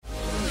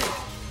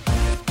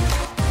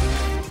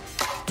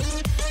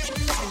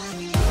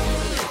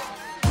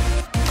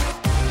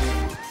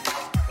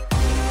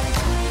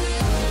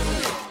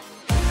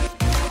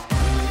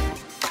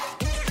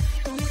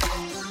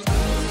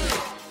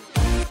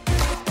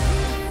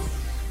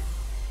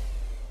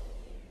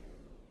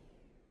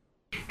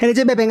你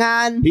姐妹平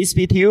安。 Peace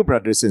be to you,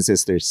 brothers and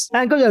sisters.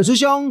 咱今日書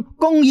上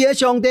公義嘅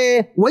上帝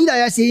偉大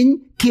嘅神，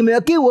奇妙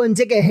嘅救恩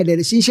這個系列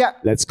嘅信息。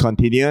 Let's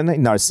continue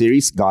in our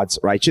series, God's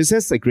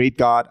Righteousness, a Great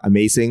God,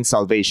 Amazing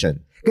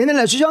Salvation. 今日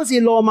嚟書上是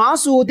羅馬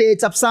書第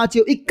13章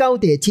1到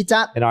第7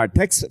節。 And our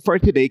text for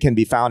today can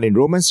be found in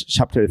Romans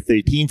chapter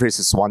 13,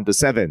 verses 1 to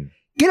 7.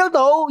 基督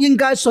徒應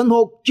該順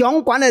服掌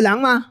管嘅人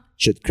嗎？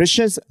 Should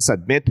Christians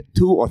submit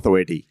to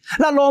authority?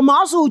 嗱，羅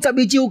馬書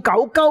12章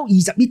9到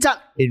21節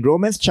In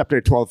Romans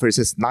chapter 12,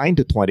 verses 9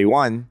 to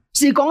 21,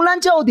 是講咱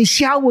在我哋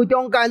社會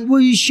中間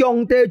為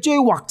上帝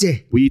做活者。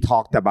 we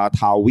talked about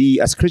how we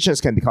as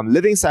Christians can become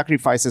living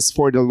sacrifices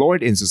for the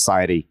Lord in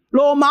society.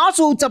 羅馬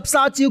書13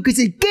章其實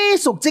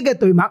繼續這個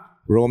題目，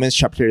 Romans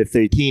chapter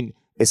 13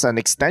 is an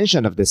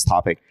extension of this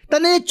topic. 但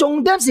係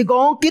重點是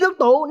講基督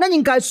徒咱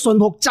應該順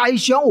服在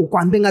上有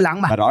權柄嘅人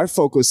嘛。 But our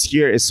focus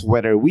here is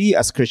whether we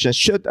as Christians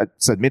should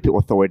submit to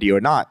authority or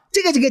not.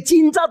 這個係一個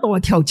真大嘅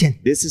挑戰。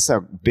 This is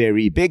a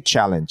very big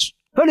challenge.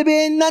 佢裏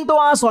邊咱都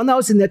阿選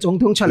好新嘅總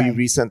統出 We 嚟，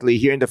 recently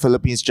here in the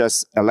Philippines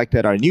just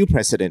elected our new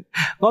president.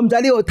 我唔知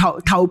呢個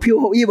投票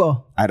好伊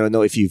喎。 I don't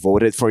know if you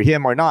voted for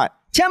him or not.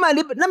 請問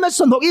你咪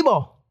順服伊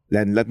喎，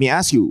 Then let me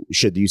ask you,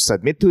 should you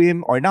submit to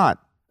him or not?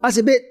 還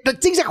是咩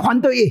正式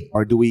反對伊？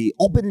 Or do we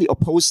openly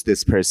oppose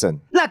this person?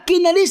 嗱，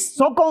見你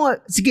所講嘅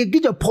是個叫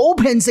做普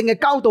遍性嘅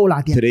教導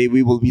啦啲， Today we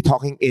will be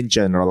talking in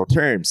general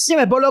terms. 因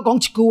為保羅講一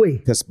句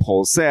話， Because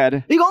Paul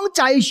said, 你講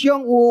在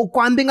上有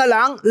權柄嘅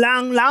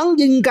人，人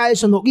應該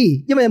順服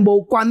伊，因為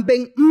冇權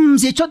柄唔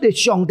是出自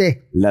上帝。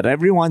 let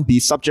everyone be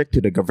subject to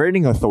the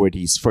governing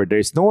authorities, for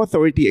there is no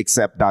authority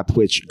except that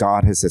which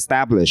God has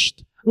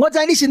established. 我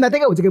知你心內底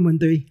有一個問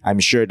題， I'm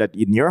sure that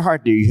in your heart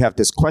there you have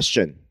this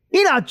question. 你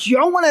嗱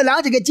掌管嘅人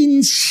係個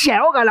真小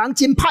嘅人，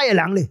真歹嘅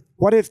人咧，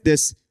 What if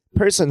this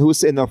person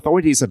who's in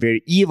authority is a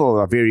very evil,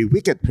 a very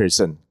wicked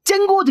person?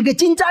 政府係個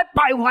真真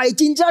敗壞、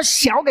真真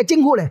小嘅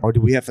政府咧， Or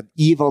do we have an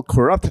evil,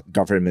 corrupt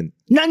government?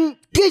 人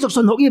繼續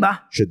順服伊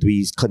嘛？ Should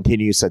we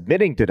continue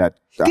submitting to that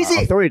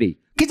Kasi- authority?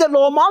 其實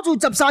羅馬書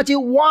13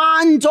章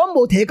完全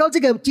冇提到這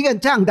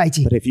項代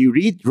志， But if you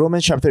read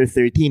Romans chapter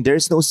 13,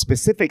 there's no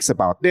specifics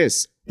about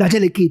this. 但係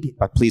你記住，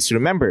 But please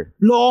remember,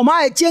 羅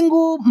馬嘅政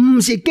府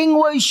唔是敬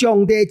畏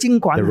上帝政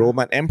權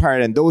the，Roman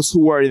Empire and those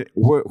who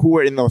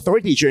were in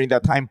authority during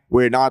that time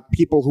were not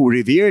people who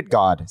revered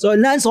God. 所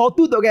以咱所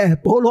讀到嘅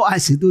保羅也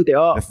是讀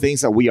到 The。things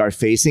that we are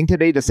facing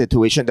today, the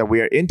situation that we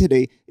are in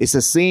today, is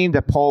the same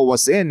that Paul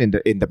was in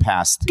the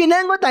past. 今日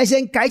我大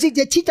聲解釋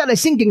這七節嘅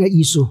聖經嘅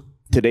意思，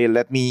 Today,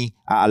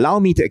 allow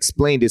me to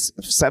explain these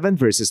 7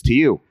 verses to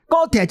you.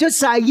 我提出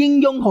晒應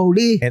用好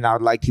你。 And I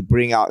would like to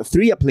bring out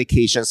 3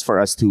 applications for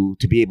us to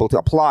be able to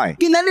apply.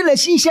 今日呢個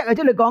信息啊，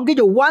即係講叫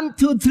做 one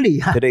two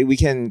three 哈。 Today, we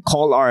can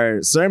call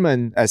our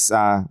sermon as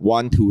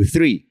 1, 2,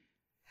 3.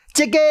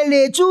 這個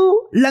例子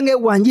兩個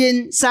原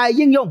因晒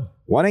應用，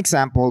 1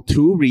 example,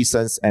 2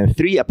 reasons, and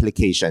 3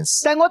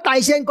 applications. 但我大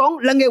聲講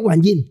兩個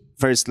原因，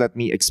 First, let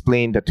me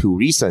explain the 2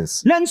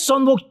 reasons. 咱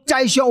順服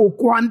在上有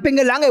權柄嘅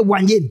人嘅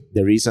原因。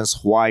 The reasons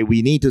why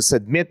we need to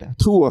submit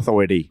to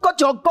authority. 我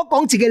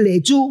講一個例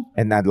子，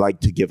 And I'd like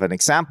to give an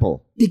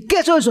example. 你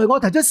結束嘅時候我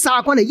提出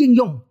三款嘅應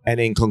用。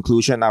 And in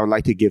conclusion, I would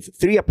like to give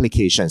 3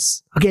 applications.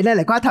 OK，咱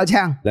嚟看頭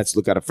唱， Let's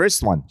look at the first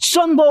one.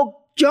 順服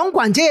掌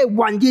權者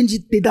嘅原因是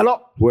跌得落。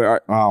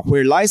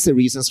 Where lies the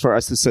reasons for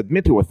us to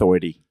submit to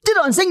authority? 呢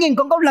段聖經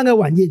講到兩個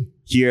原因，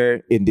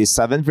 Here in these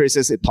 7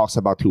 verses, it talks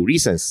about 2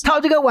 reasons. 頭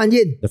一個原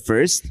因， The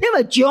first, 因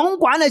為掌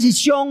權係是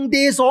上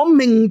帝所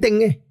命定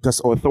嘅。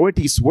 because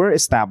authorities were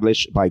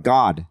established by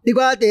God. 你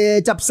講第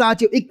13章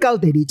1到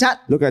第2節，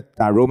 Look at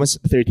Romans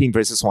 13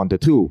 verses 1 to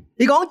 2.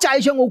 你講在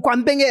上有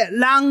權柄嘅，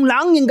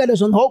人應該就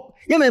順服，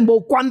因為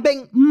冇權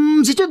柄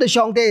唔是出自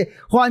上帝，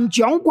凡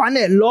掌權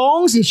嘅，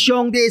攏是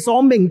上帝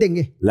所命定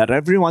嘅。 Let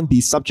everyone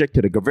be subject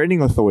to the governing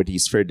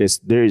authorities, for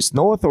there is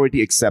no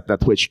authority except that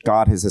which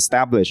God has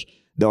established.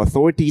 The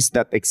authorities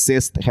that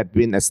exist had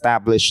been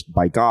established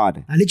by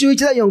God. 啊，你注意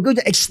即係用叫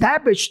做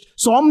established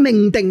所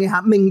命定嘅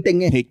嚇，命定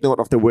嘅。 Take note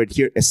of the word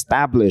here,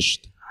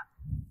 established.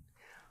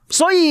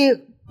 所以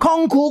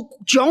抗拒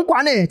掌權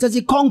嘅，就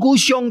是抗拒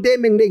上帝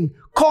命令，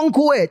抗拒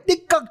嘅的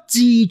確自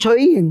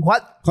取刑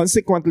罰。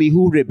 Consequently,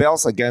 who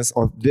rebels against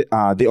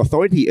the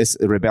authority is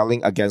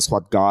rebelling against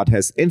what God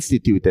has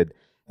instituted,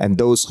 and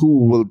those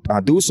who will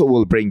do so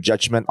will bring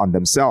judgment on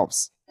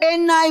themselves.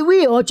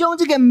 NIV 我將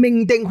呢個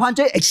命定換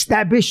做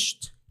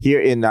established， Here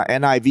in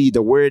NIV,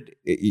 the word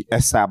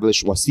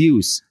established was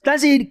used. 但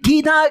是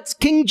其他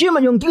King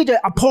James 用叫做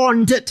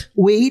appointed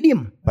委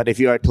任。 But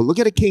if you are to look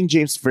at the King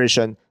James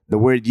Version, the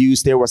word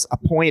used there was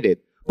appointed.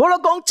 保羅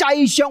講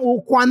在上有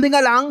權柄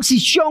嘅人是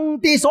上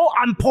帝所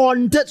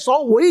appointed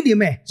所委任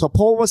嘅， So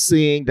Paul was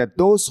saying that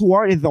those who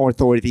are in the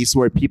authorities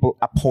were people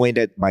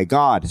appointed by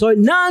God. 所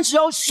以咱需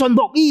要順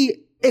服伊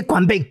嘅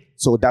權柄。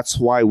 So that's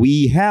why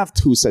we have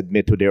to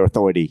submit to their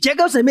authority. 這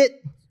個係咩？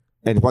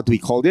 And what do we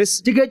call this?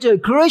 這個叫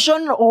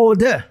creation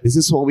order。 This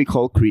is what we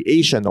call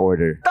creation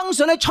order. 當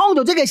上帝創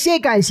造這個世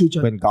界時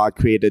陣， When God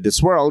created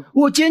this world,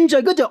 有存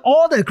在叫做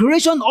order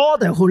creation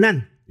order 可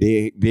能。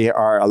There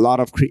are a lot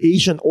of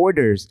creation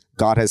orders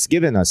God has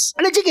given us.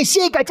 你這個世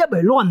界則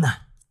袂亂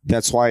啊！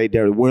 That's why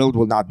their world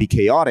will not be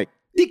chaotic.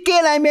 啲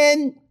家裏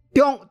面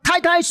太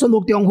太順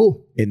服丈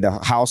夫， In the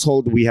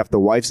household, we have the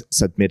wives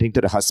submitting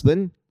to the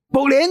husband.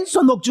 僕人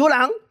順服主人，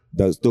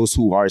 Those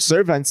who are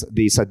servants,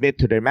 they submit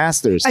to their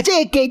masters. 即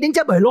係家庭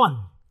則袂亂。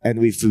 And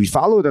if we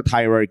follow that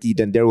hierarchy,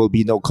 then there will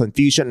be no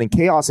confusion and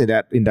chaos in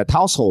that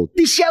household.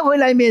 啲社會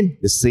裏面，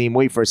 The same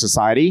way for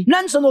society,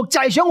 咱順服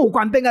在上有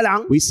權柄嘅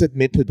人， we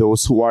submit to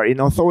those who are in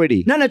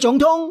authority. 咱係總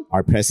統，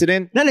 Our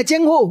president, 咱係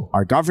政府，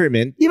 our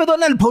government, 呢個都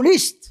咱係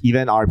police。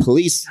 even our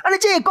police. 你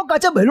即係國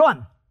家則袂亂。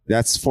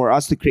 That's for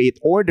us to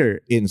create order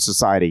in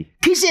society.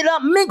 其實啦，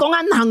唔免講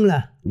硬行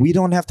啦。 We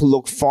don't have to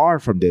look far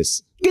from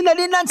this. 今日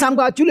咱參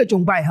加主日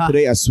崇拜嚇，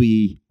 Today, as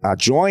we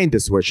join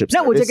this worship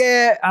咱有一個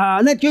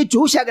service, 咱叫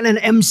主席嘅咱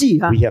MC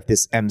嚇， we have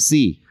this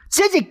MC.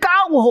 這是教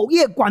會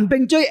學嘅權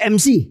柄做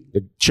MC。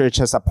 The church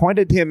has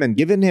appointed him and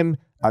given him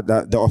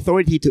the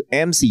authority to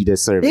MC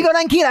this 呢 service. 個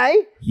咱起來，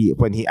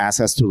 When he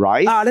asks us to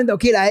rise, 咱就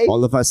起來；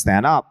 all of us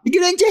stand up. 呢個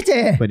咱謝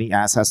謝， When he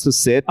asks us to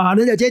sit, 咱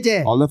就謝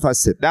謝。 all of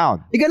us sit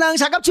down. 呢個咱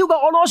撒級超過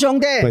我攞上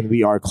帝， When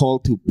we are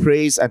called to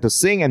praise and to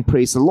sing and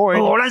praise the Lord,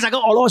 咱撒級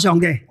我攞上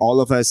帝。 all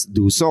of us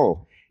do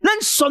so. 咱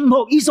順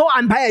服伊所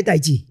安排嘅代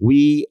志。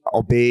 We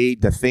obey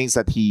the things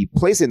that he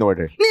placed in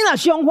order. 你若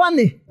相反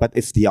呢， But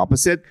if the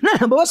opposite, 咱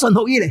係冇順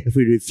服伊咧。 if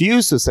we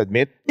refuse to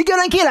submit, 你叫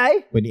咱起來，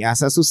 when he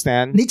asks us to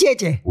stand, 你謝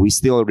謝； we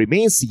still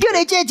remain 叫 seated.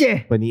 你謝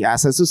謝， When he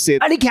asks us to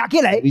sit, 你徛起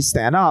來； we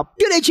stand up.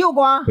 叫你唱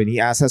歌， When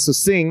he asks us to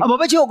sing, 冇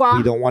要唱歌。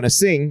 we don't want to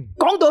sing.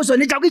 講道順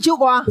你走去唱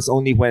歌。 It's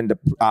only when the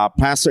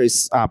pastor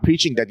is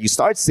preaching that you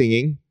start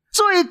singing,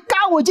 所以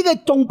教會這個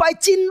崇拜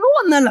真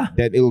亂啊啦。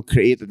 that it will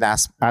create an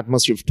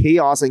atmosphere of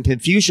chaos and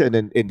confusion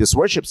in this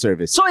worship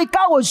service. 所以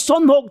教會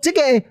順服這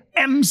個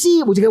MC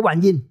有這個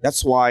原因。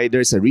 That's why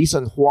there's a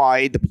reason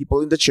why the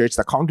people in the church,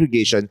 the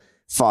congregation,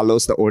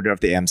 follows the order of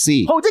the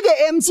MC. 好，這個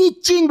MC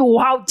真有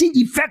效、真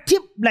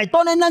effective 嚟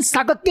當然咱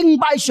三個敬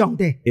拜上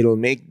帝。 It'll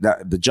make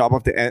the job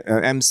of the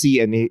MC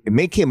and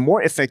make him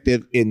more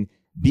effective in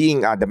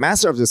being the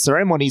master of the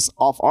ceremonies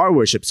of our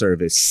worship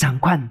service. 相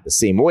反， The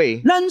same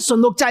way, 咱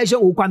順服在上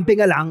有權柄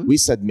嘅人， we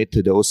submit to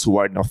those who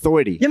are in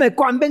authority, 因為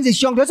權柄是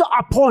上帝所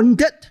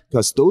appointed。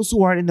 because those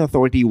who are in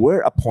authority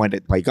were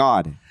appointed by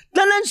God.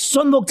 咱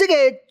順服這個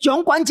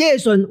掌管者嘅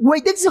順，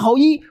為的是可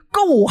以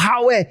高有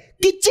效嘅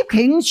去執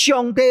行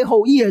上帝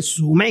好意嘅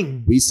使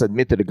命。 We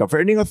submit to the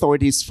governing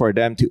authorities for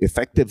them to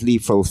effectively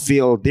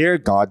fulfill their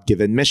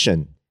God-given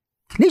mission.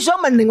 你想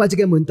問另外一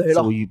個問題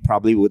So 咯？ you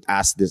probably would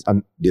ask this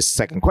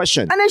second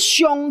question. 咁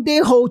上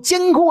帝好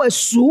政府嘅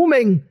使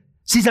命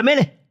是什麼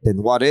呢？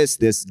 Then what is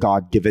this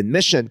God-given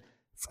mission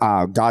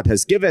God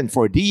has given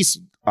for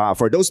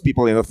those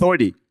people in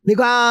authority? 你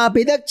看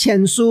彼得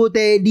前書第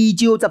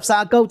2章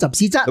13到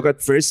14節， Look at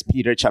 1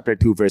 Peter chapter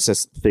 2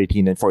 verses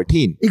 13 and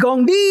 14. 伊講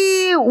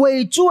你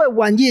為主嘅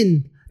原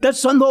因，得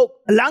順服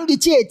人嘅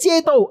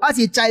制度，還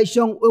是在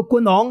上嘅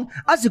君王，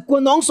還是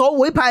君王所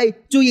委派，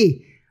注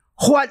意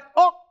法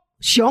惡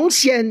上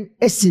善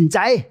嘅神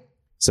在。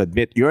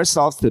 Submit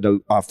yourselves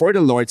for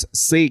the Lord's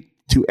sake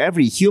to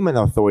every human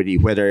authority,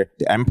 whether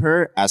the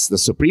emperor as the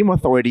supreme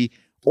authority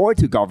or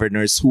to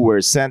governors who are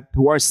sent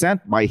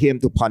by him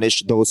to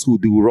punish those who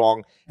do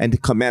wrong and to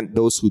commend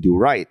those who do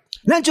right.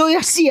 咱做一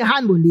四個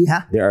漢文字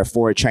嚇， There are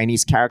 4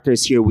 Chinese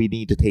characters here we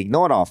need to take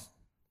note of.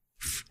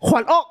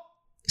 法惡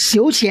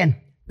小善。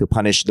 To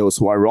punish those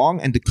who are wrong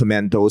and to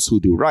commend those who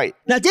do right.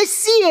 嗱，這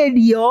四個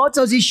理由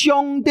就是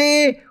上帝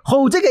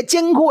好這個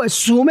政府嘅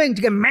使命，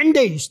這個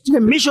mandate，這個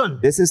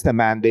mission。 This is the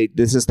mandate,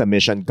 this is the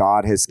mission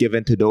God has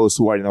given to those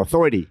who are in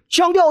authority.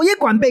 上帝有一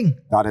權柄，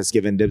 God has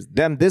given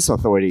them this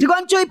authority. 一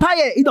關最歹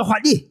嘅，伊就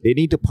罰你； They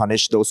need to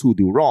punish those who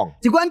do wrong.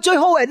 一關最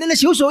好嘅，你就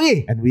少數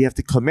伊。 And we have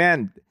to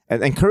commend and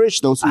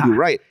encourage those who do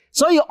right.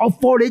 所以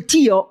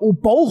authority 有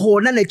保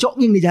護咱嘅作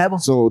用，你知冇？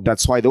 So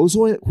that's why those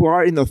who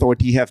are in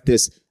authority have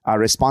this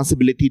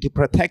responsibility to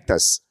protect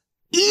us.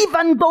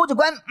 even though 一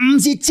關唔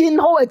是真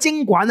好嘅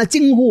政權啊，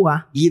政府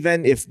啊，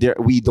 Even if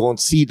we don't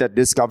see that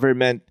this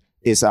government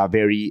is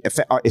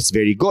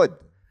very good,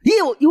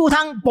 要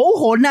通保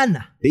護咱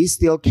啊， they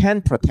still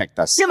can protect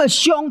us. 因為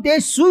上帝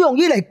使用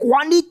伊嚟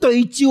管理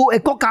對照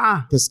嘅國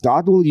家， Because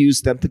God will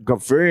use them to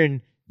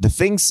govern the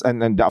things and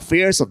the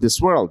affairs of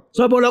this world.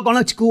 所以保羅講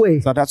咗一句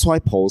話。 So that's why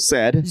Paul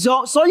said,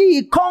 所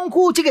以抗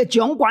拒這個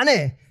掌管呢，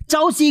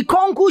就是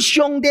抗拒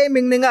上帝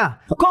命令啊，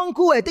抗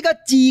拒係這個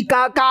自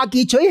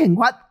己取刑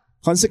罰。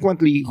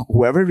 consequently,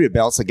 whoever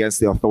rebels against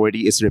the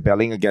authority is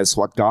rebelling against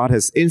what God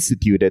has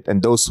instituted,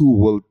 and those who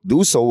will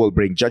do so will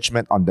bring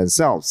judgment on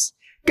themselves.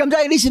 咁就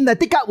係你現在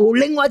的確有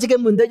另外一個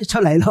問題就出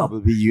嚟咯。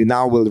 You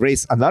now will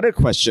raise another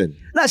question.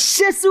 嗱，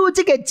實屬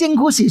這個政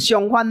府是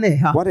相反嘅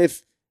嚇， What if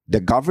the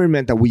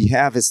government that we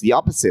have is the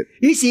opposite?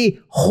 於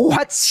是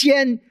發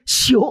現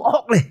小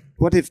惡咧，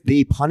 What if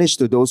they punish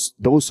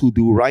those who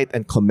do right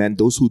and commend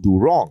those who do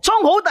wrong?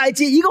 創好大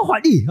志一個法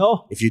律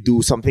哦， If you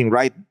do something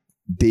right,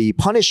 they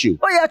punish you.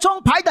 哎呀，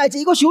創歹大志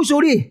一個小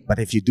數哩， But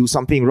if you do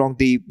something wrong,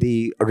 they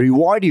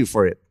reward you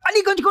for it. 啊，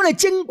你講係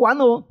政管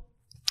哦，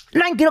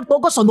咱基督徒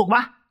個順服嘛？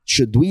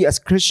 should we as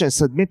Christians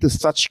submit to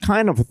such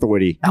kind of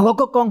authority? 我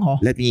講講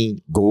嗬， Let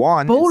me go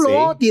on 保 and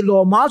羅 say, 喺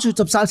羅馬書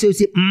13小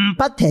時唔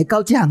不提及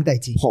這項代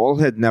志，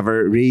 Paul had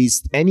never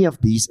raised any of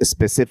these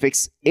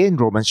specifics in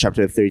Romans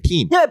chapter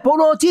 13. 因為保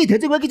羅只係提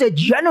出一個叫做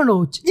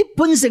general 一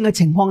般性嘅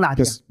情況啦。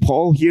 Because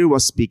Paul here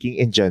was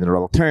speaking in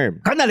general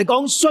terms. 簡單嚟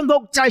講，信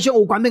服在上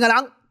有權柄嘅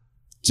人，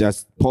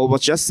 Paul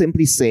was just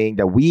simply saying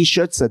that we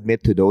should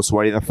submit to those who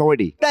are in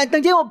authority. 但係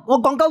等陣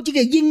我講到呢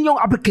個應用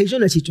application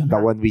嘅時陣，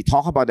 Now, when we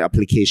talk about the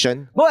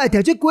application, 我係提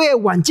出幾個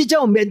環節之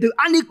後面對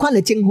呢款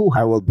嘅政府。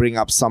 I will bring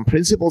up some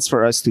principles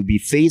for us to be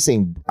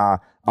facing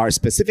our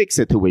specific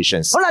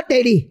situations. 好啦，第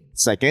二。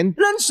 Second,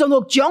 咱信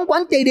服掌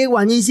管地理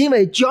原因是因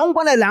為掌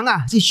管嘅人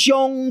啊，是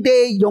上帝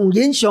用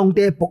演上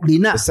帝僕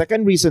人啊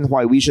the。second reason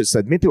why we should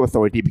submit to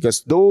authority,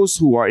 because those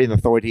who are in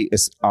authority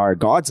are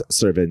God's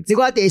servants. 你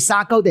睇第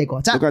三九第個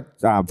Look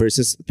at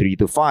verses 3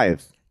 to 5.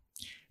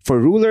 For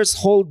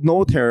rulers hold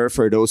no terror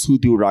for those who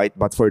do right,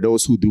 but for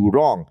those who do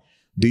wrong.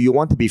 Do you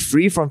want to be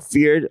free from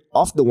fear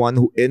of the one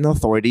who in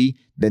authority?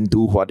 Then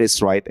do what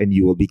is right, and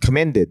you will be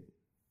commended.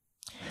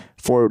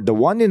 For the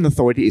one in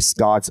authority is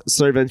God's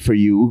servant for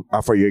you,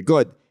 for your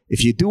good.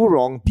 If you do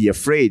wrong, be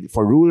afraid,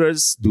 for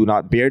rulers do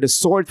not bear the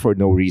sword for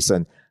no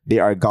reason. They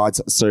are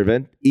God's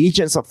servant,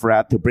 agents of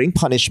wrath to bring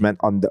punishment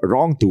on the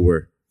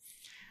wrongdoer.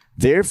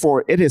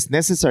 Therefore, it is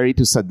necessary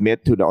to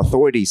submit to the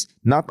authorities,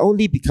 not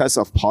only because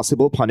of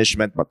possible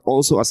punishment, but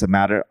also as a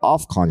matter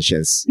of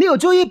conscience. 你要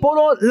注意保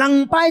羅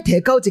兩擺提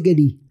到這個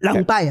字，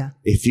兩擺啊，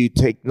 If you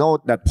take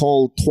note that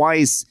Paul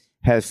twice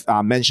have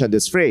mentioned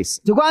this phrase,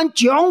 就講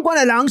掌管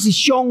嘅人是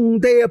上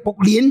帝嘅僕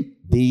人。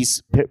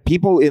 these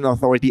people in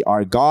authority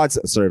are God's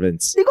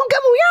servants. 你講咁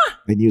冇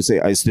呀？ And you say,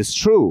 is this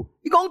true?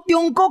 你講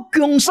中國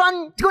共產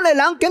呢個人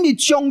咁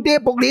是上帝嘅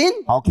僕人？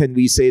 How can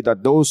we say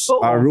that those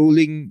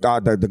ruling,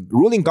 the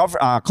ruling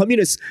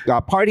communist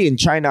party in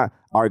China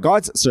are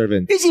God's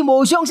servants? 你是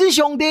冇相信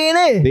上帝呢？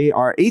 They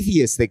are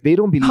atheistic. They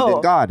don't believe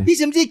in God. 你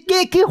是唔是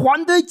激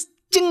反對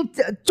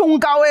宗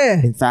教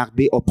嘅？ In fact,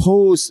 they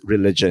oppose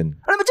religion.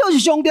 你咪就是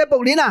上帝嘅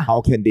僕人啊？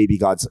 How can they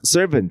be God's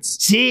servants?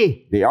 是。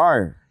 They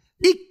are.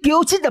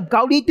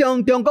 1979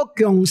年中國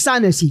共產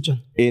嘅時陣，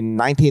 In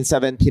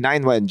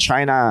 1979, when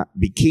China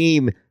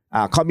became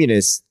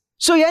communist,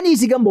 雖然呢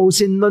是個無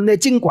神論嘅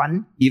政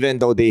權， even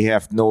though they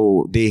have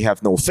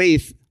no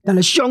faith, 但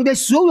係上帝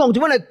使用咗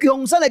嚟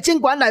共產嘅政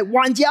權嚟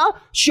完成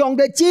上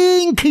帝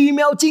真奇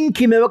妙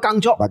嘅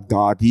工作。 but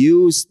God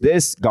used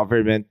this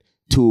government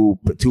to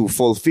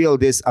fulfill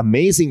this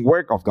amazing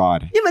work of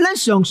God. 因為咱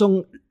常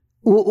常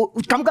有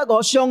感覺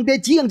過上帝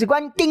只用一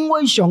關敬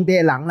畏上帝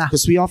嘅人啦，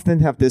 Because we often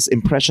have this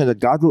impression that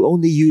God will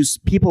only use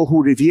people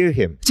who revere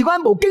Him. 一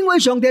關無敬畏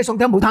上帝，上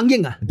帝冇通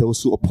用啊， And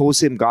those who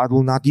oppose Him, God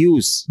will not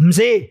use. 唔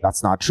是，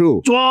 That's not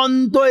true.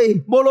 絕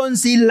對無論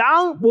是人，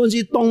無論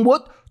是動物，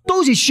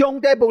都是上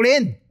帝僕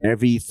人，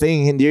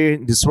 Everything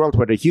in this world,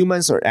 whether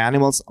humans or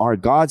animals, are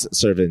God's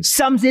servants.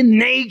 甚至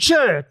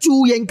nature 自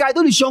然界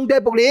都是上帝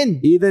僕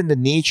人。 Even the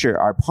nature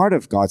are part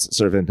of God's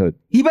servanthood.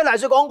 以別來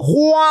說講，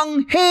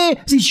黃氣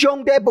是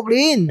上帝僕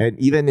人。 And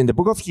even in the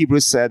book of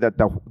Hebrews said that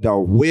the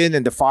wind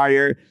and the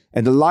fire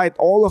and the light,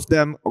 all of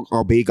them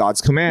obey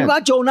God's 你 command.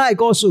 講做哪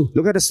個故事？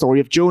 Look at the story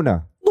of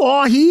Jonah.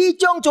 大魚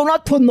將做那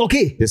吞落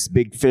去， This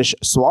big fish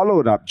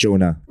swallowed up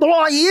Jonah. 大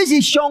魚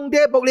是上帝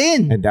僕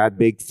人。 And that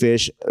big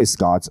fish is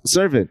God's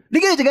servant. 你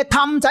記得這個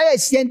探仔係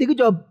先帝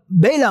叫做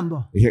比林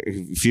噃，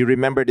 If you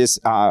remember this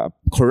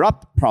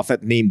corrupt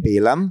prophet named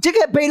Balaam, 這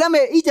個比林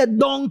嘅呢隻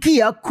當機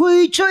啊，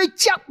開吹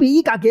責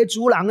備家嘅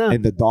主人啊，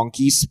 and the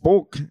donkey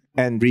spoke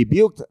and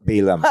rebuked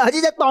Balaam. 呢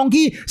隻當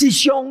機是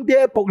上帝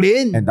僕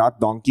人。 And that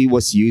donkey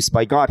was used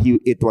by God.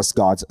 It was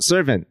God's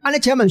servant. 咁你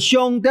請問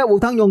上帝有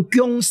通用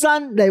共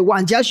產嚟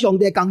完成上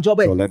帝嘅工作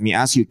So 咩 let me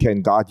ask you,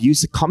 can God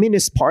use the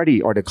Communist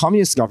Party or the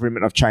Communist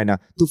government of China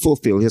to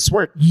fulfill His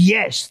work?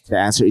 ？Yes。 The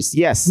answer is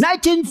yes.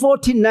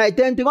 1949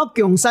年對我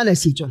共產嘅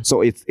時陣，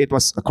 So it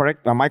was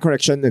correct. My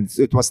correction.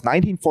 It was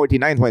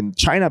 1949 when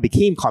China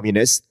became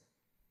communist.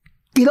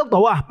 基督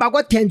徒啊，包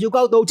括天主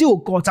教徒只有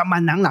50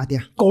萬人啦，啲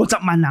啊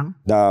，50萬人。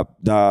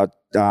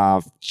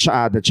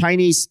The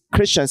Chinese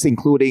Christians,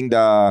 including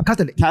the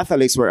Catholic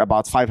Catholics, were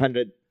about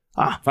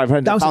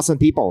 500,000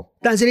 people.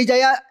 但是你知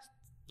啊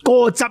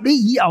，50年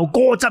以後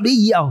，50年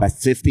以後， But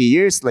 50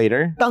 years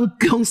later, 當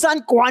共產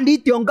管理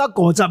中國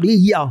50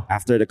年以後，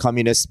 after the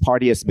Communist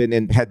Party had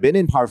been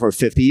in power for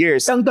 50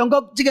 years, 當中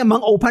國這個門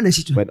open 嘅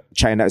時陣， when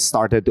China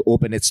started to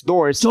open its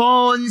doors,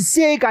 全世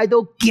界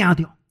都驚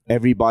到。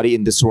 everybody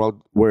in this world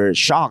were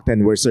shocked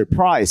and were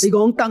surprised 你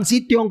講當時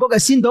中國嘅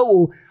信徒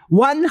有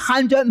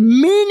100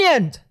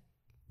 million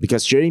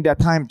because during that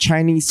time,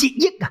 Chinese 1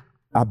億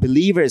啊，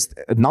 believers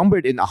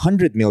numbered in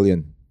 100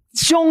 million,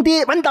 上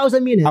帝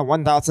1000 million，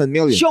 1,000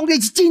 million. 上帝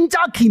是真真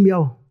奇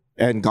妙，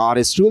 And God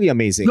is truly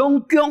amazing. 用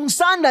共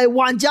產嚟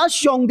完成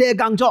上帝嘅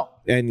工作。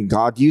 And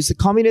God used the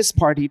Communist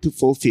Party to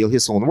fulfill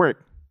His own work.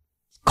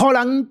 可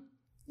能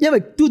因為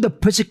due to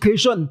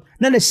persecution，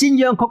咱嘅信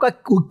仰確實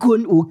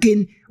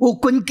有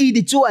根基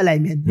喺主嘅裏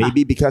面。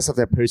 Maybe because of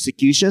the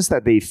persecutions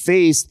that they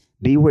faced,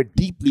 they were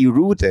deeply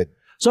rooted.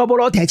 所以保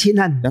羅提醒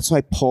人， That's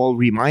why Paul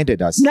reminded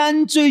us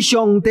咱做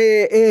上帝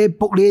嘅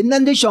僕人，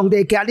咱對上帝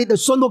嘅呢度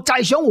順服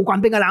在上有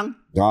權柄嘅人，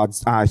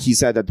 he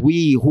said that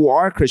we who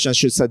are Christians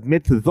should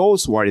submit to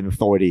those who are in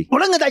authority. 我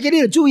哋嘅大家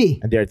呢度注意，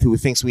 And there are two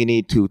things we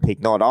need to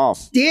take note of.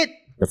 第一，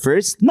 The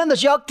first, 咱就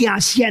需要行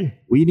善。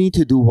 we need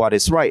to do what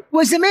is right.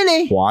 為什麼呢？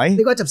 Why?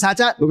 你講13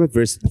節， Look at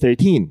verse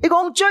 13. 你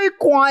講最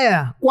怪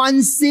啊，關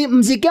係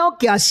唔是叫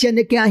行善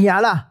嘅行遐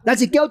啦，那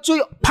是叫最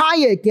歹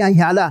嘅行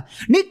遐啦。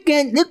你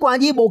關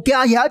於無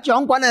行遐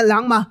掌管嘅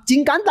人嘛，真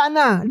簡單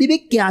啊！你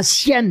要行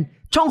善，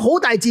創好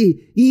大志，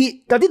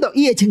而嗰啲度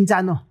伊嘅稱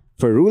讚哦。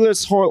 For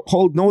rulers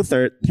hold no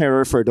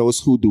terror for those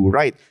who do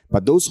right,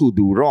 but those who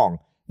do wrong.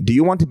 Do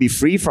you want to be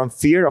free from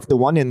fear of the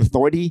one in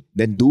authority?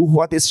 Then do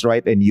what is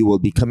right and you will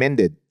be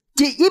commended.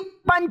 即一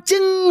般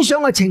正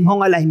常嘅情況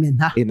嘅裏面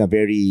嚇， In a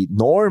very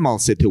normal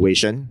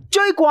situation,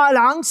 最怪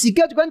人是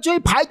叫做最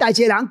歹大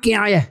隻人行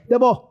嘅，對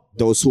不？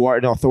 those who are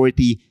in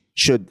authority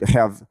should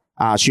have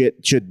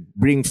should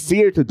bring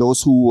fear to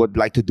those who would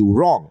like to do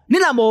wrong. 你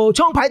若無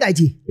創歹大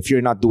志， If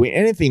you're not doing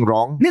anything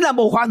wrong, 你若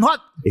無犯法，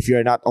 if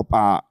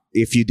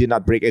you did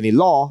not break any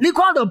law, 你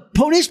看到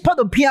police 拍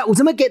到片，有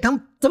什麼嘅通，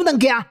怎麼能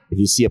驚？ if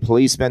you see a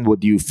policeman,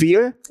 would you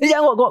fear? 你知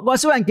我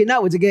小人見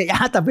到有一個也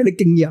特別嘅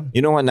經驗。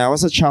 You know, when I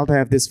was a child, I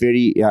have this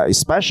very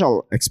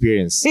special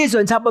experience. 呢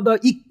陣差不多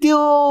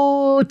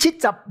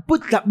1970、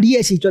80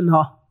嘅時陣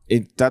嗬，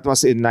 That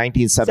was in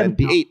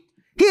 1978.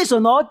 呢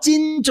陣我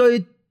真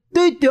最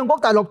對中國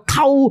大陸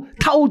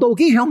偷渡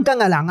去香港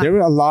嘅人啊， There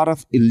were a lot of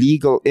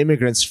illegal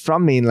immigrants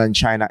from mainland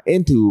China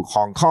into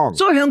Hong Kong.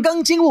 所以香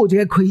港政府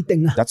有一個規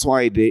定啊， That's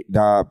why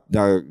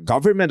the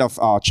government of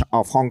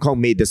Hong Kong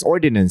made this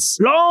ordinance.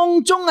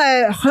 兩種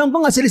嘅香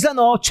港嘅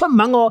citizen出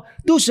門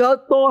都需要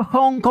多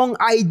香港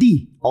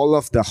ID。 All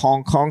of the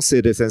Hong Kong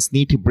citizens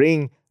need to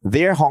bring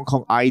their Hong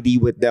Kong ID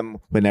with them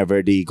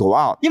whenever they go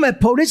out. 因為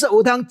police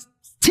有通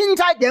千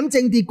差點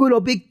政治歸路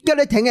邊叫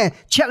你停嘅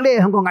check 你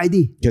香港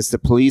ID， Because the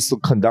police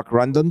will conduct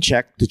random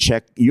check to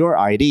check your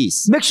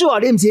IDs make sure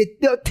你唔是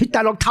脫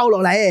大陸偷落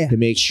嚟嘅。 to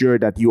make sure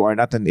that you are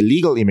not an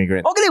illegal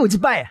immigrant. 我記得有一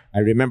擺，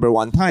 I remember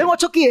one 當 time 我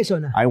出機嘅時候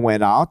啊， I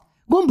went out,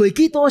 我未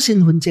記多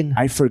身份證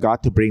啊， I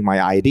forgot to bring my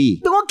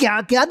ID. 當我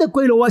行到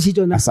歸路嘅時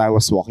陣啊， As I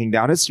was walking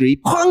down the street,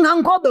 行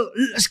看到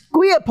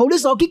幾個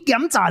police 去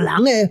檢查人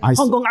嘅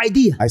香港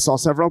ID 啊， I saw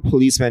several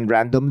policemen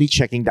randomly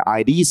checking the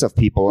IDs of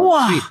people on the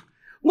哇！ street.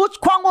 我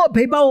看我嘅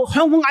皮包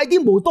香港 ID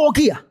冇多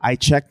去啊， I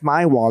checked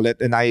my wallet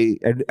and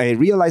I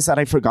realized that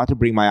I forgot to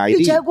bring my 而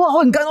ID. 且我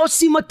可能間我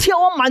試咪跳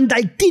我萬大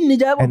肩嘅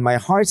啫， And my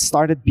heart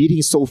started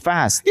beating so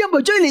fast, 因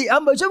為追你，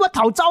唔追我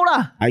頭走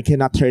啦， I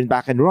cannot turn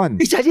back and run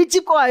你就係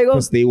接過嚟個，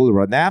 because they will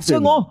run 所 after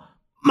以 me. 我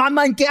慢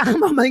慢行，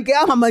慢慢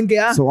行，慢慢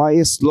行。 So I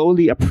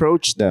slowly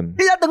approached them.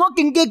 你一等我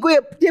經過幾個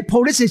啲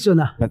police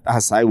station 啊， But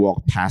as I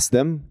walked past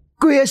them,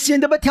 佢嘅線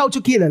都不跳出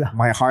去嚟啦。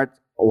 my heart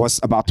was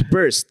about to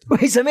burst.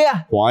 為什麼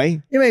啊？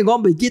 Why? 因為我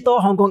未記到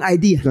香港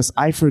ID 啊， Because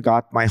I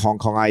forgot my Hong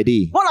Kong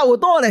ID. 我留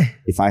多咧，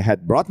 If I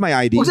had brought my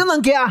ID, 我想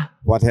問佢啊，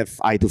 what have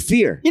I to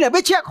fear? 你嚟俾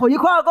check 可以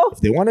跨個， If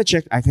they want to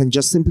check, I can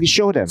just simply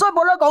show them. 所以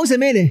保羅講什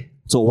麼咧？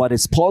 So what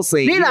is Paul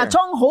saying 你嗱 here?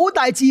 創好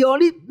大志哦，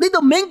你都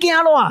唔免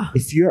驚咯啊！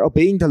 If you're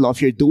obeying the law, if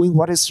you're doing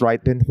what is right,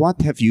 then what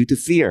have you to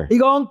fear? 你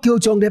講叫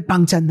上帝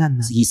幫襯人啊，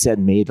 He said,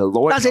 may the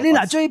Lord 但係 help 你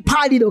嗱 us. 最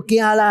怕你就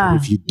驚啦，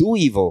 If you do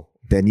evil,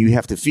 then you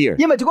have to fear.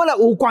 因為就講啦，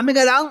有權柄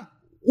嘅人，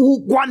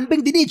有權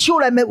柄喺你手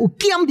裏面，有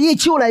劍喺你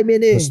手裏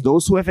面咧。 Because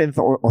those who have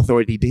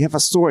authority, they have a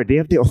sword. They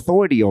have the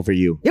authority over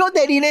you. 有第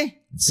二咧，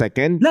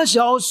 Second, 那時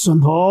候順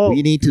服，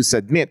 we need to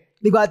submit.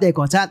 你講第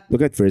個則。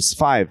 Look at verse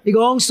 5. 你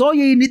講，所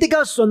以你的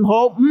個順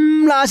服，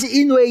唔那是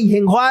因為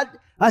刑罰，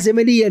而是因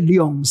為你嘅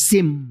良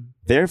心。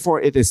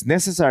 Therefore, it is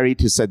necessary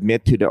to submit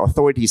to the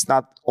authorities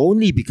not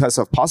only because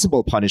of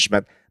possible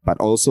punishment, but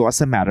also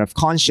as a matter of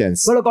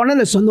conscience. 我哋講咧，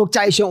你順服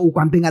在上有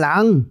權柄嘅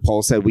人，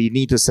 Paul said we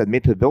need to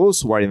submit to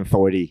those who are in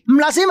authority, 唔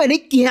那是因為你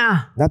驚，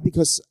 not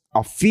because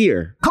of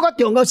fear, 佢個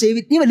重要是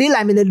因為你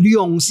裏面嘅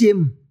良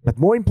心。 but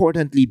more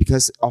importantly,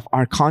 because of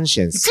our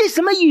conscience. 即係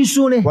什麼意思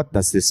呢？ What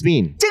does this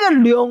mean? 即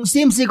係良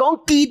心是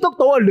講基督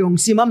徒嘅良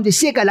心啊，唔係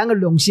世界人嘅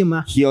良心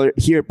啊。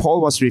 Here,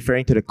 Paul was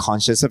referring to the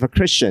conscience of a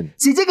Christian.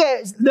 是即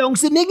係良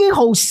心已經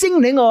好聖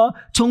靈哦，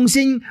重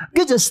新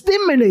叫做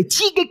stimulate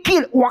刺激起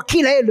活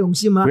起來嘅良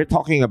心啊。 We're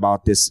talking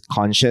about this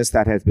conscience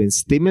that has been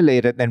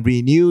stimulated and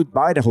renewed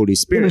by the Holy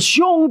因為 Spirit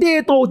上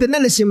帝道在你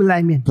嘅心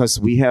裏面， because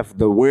we have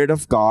the Word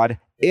of God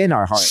in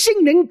our heart. 聖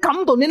靈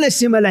感動你嘅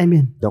心裏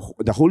面。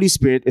 The Holy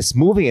Spirit is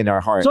moving in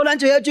our heart. 所以咱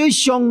就要做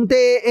上帝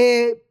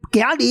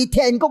行入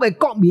天國嘅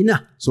國民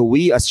啊！ So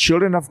we, as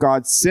children of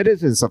God,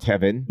 citizens of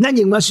heaven, 咱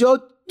仍然需要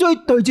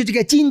對住這個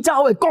戰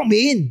爭嘅國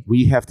民，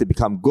 we have to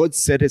become good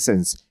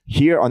citizens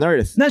here on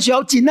earth. 咱需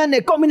要盡咱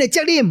嘅國民嘅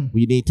責任。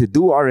 We need to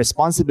do our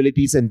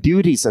responsibilities and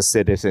duties as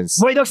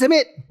citizens. 為咗什麼？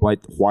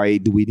 Why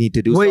do we need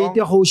to do 為 so?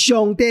 咗好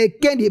上帝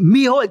建立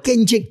美好嘅見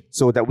證。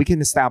so that we can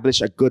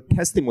establish a good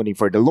testimony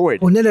for the Lord,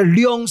 我哋嘅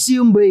良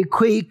心未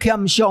虧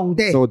欠上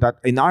帝。 so that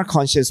in our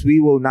conscience we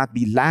will not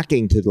be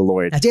lacking to the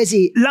Lord. 嗱，這是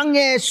人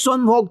嘅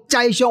信服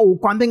制上有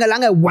關係嘅人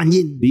嘅原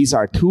因。 These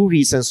are two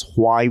reasons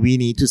why we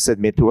need to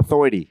submit to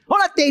authority. 好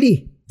啦，第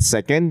二。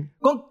 Second,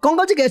 講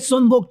到這個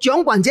信服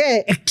掌權者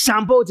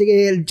example 這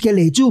個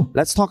例子，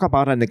 let's talk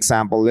about an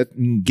example. Let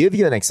me give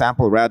you an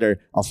example rather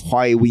of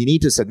why we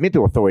need to submit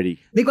to authority.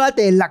 你講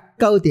第6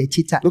到第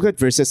7節， Look at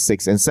verses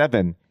 6 and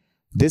 7.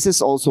 This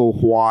is also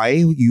why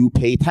you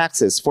pay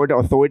taxes, for the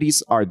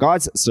authorities are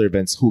God's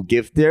servants who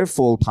give their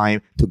full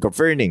time to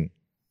governing.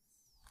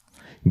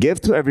 Give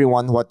to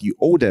everyone what you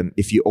owe them.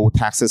 If you owe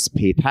taxes,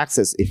 pay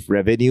taxes. If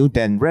revenue,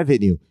 then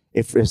revenue.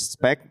 If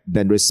respect,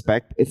 then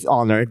respect. If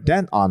honor,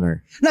 then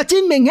honor. 嗱，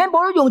真明顯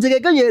保羅用這個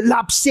跟住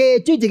納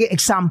稅做這個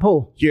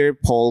example。 Here,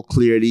 Paul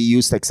clearly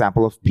used the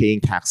example of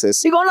paying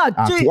taxes 你講啦，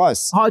 to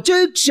us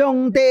最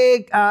上帝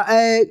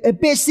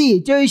百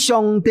姓，最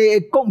上帝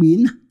嘅國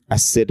民，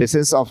 as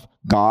citizens of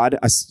God,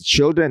 as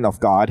children of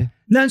God.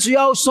 人需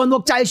要信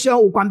服在上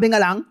有權柄嘅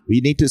人，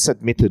 We need to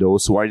submit to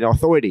those who are in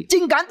authority.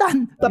 真簡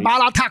單，就把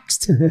它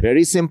tax，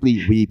 Very simply,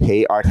 we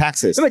pay our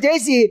taxes 因為這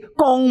是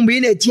公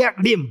民嘅責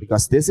任。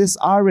 because this is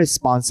our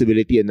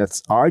responsibility and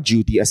it's our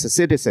duty as a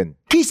citizen.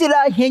 其實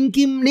啦，現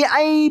今你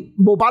愛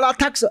冇把它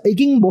tax 已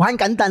經無限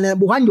簡單啦，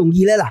無限容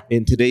易咧啦。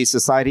 In today's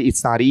society,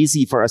 it's not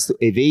easy for us to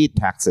evade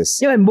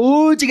taxes 因為每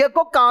一個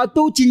國家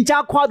都真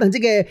正跨等這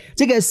個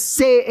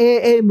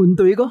CAA 門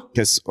隊個，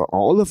 because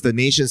all of the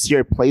nations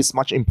here place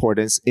much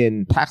importance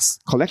in tax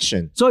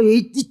collection. 所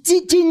以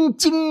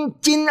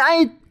真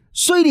愛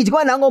衰你這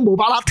個人我冇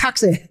把它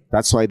tax 嘅。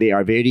 That's why they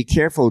are very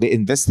careful. They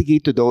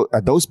investigate to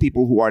those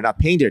people who are not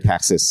paying their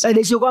taxes.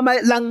 你少講咪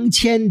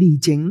2000年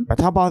前， But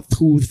how about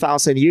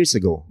 2,000 years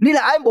ago? 你嚟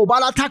愛冇把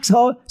它 tax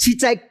嗬，實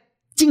在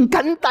真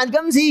簡單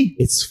咁事。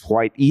 It's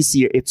quite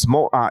easier. It's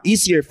more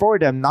easier for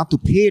them not to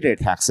pay their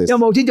taxes. 有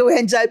冇錢做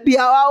現在比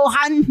較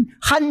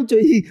慳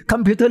最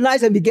computerize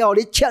上面嘅我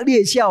哋 check 呢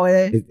個效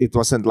嘅。 It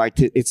wasn't like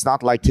it's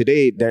not like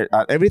today. There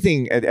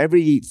everything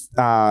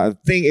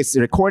thing is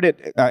recorded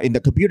in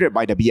the computer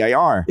by the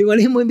BIR. 如果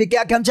你每面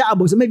嘅 account check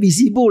冇什麼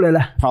visible 嚟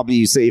啦， Probably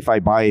you say if I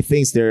buy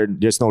things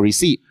there's no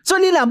receipt. 所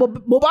以你嗱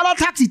冇把它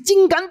tax 真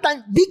簡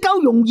單，比較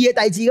容易嘅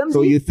大字咁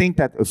So 事。 you think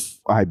that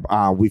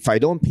if I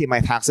don't pay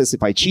my taxes,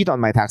 if I cheat on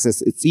my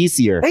taxes, it's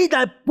easier.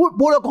 但係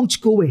保羅講一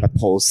句話， But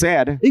Paul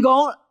said, 你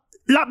講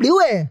立了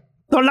嘅，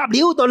就立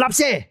了就立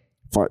些。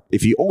 for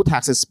if you owe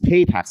taxes,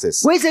 pay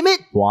taxes. 為什麼？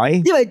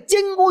 Why? 因為政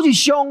府是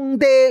上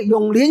帝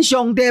用鏈，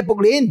上帝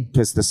僕鏈，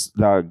 Because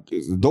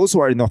those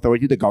who are in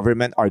authority, the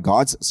government, are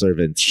God's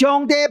servants.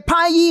 上帝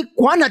派伊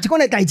管下這個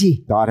嘅大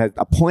事， God has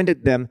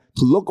appointed them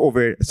to look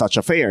over such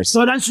affairs.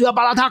 所以咱需要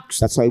把它 tax。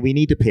 That's why we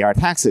need to pay our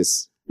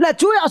taxes. 嗱，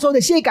主要所哋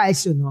世界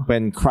上哦，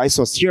 When Christ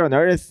was here on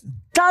earth,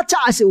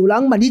 早是有人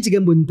問呢這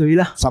個問題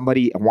啦。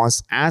 somebody once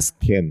asked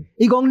him,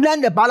 伊講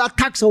咱就把它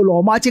tax 到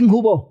羅馬政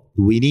府噃，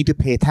 do we need to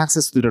pay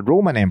taxes to the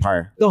Roman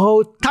Empire? 就好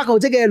tax 到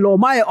這個羅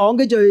馬嘅王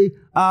叫做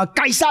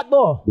該撒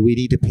噃。 Do we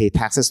need to pay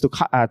taxes to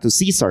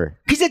Caesar?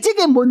 其實這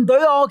個問題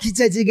哦，其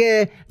實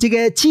這個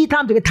試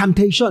探這個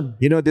temptation，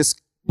 You know, this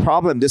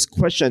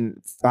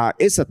question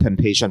is a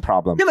temptation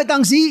problem. 因為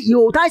當時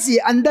猶太是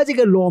under 這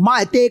個羅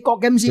馬嘅帝國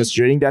咁先。 Because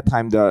during that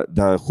time,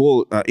 the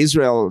whole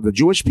Israel, the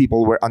Jewish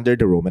people were under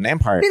the Roman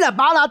Empire. 你嚟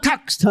把它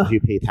tax， If you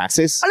pay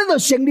taxes, 你就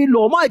成立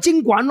羅馬嘅政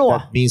權咯。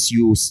 that means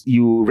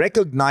you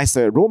recognize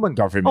the Roman 哦，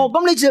 government.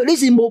 咁你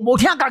是冇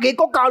聽家嘅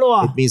國家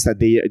咯。 It means that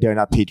they're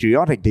not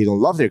patriotic. They don't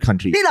love their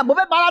country. 你嗱冇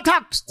咩把它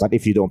tax， But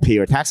if you don't pay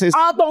your taxes,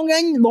 當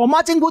然羅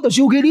馬政府就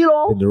笑佢你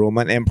咯。 then the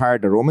Roman Empire,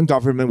 the Roman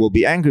government will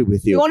be angry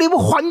with you. 我哋要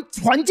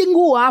還政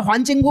府啊，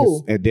還政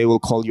府。 And they will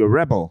call you a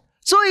rebel.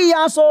 所以耶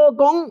穌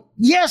講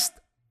yes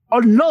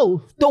or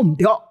no 都唔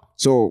對。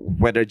 So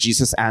whether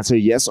Jesus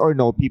answered yes or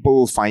no, people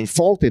will find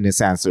fault in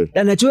his answer.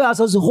 但係主耶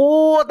穌是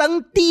何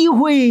等智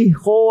慧、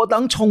何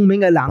等聰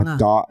明嘅人啊！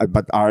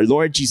 But our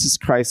Lord Jesus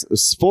Christ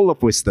is full of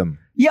wisdom.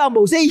 以後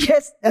冇 say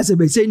yes，有時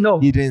未 say no。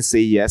 He didn't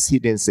say yes, he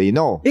didn't say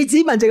no. 你只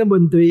問這個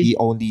問題， He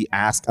only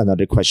asked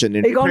another question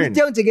in 你講 return.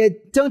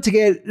 將這個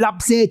立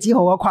寫紙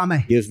號我看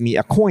咪？ Give me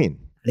a coin.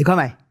 你看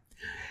咪？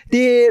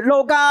第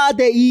路加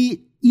第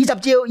20章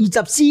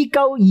24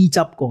到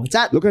25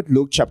節。 Look at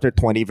Luke chapter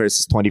 20,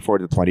 verses 24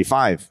 to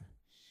 25.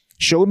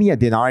 Show me a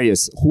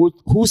denarius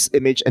whose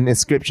image and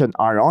inscription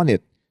are on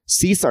it.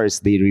 Caesar's,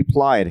 they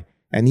replied.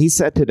 And he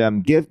said to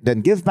them,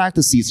 give back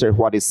to Caesar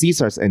what is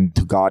Caesar's, and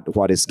to God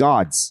what is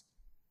God's.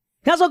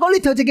 耶穌講呢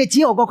條這個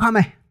紙號我看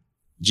咪？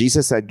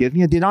 Jesus said, give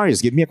me a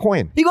denarius, give me a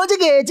coin. 你講這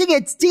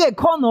個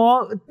看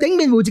我頂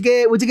面有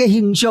這個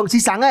形象是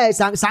神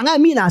嘅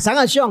面啊，神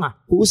嘅像啊，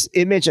 Whose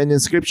image and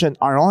inscription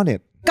are on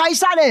it? 該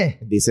撒咧。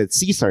 And they said,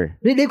 Caesar.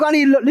 你講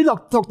你落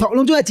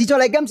弄咗個紙出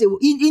嚟，今時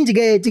印這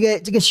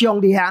個像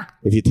啲嚇。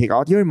 If you take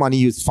out your money,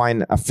 you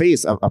find a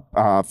face,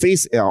 a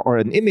face or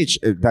an image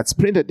that's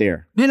printed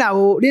there. 你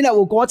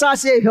有嗰揸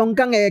些香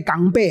港嘅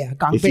港幣啊，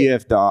港 If you 幣，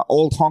 have the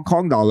old Hong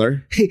Kong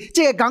dollar,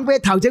 即係港幣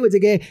頭即係這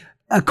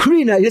個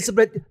Queen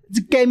Elizabeth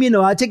鏡面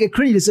啊，即係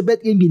Queen Elizabeth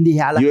嘅面地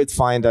下啦。 You would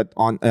find that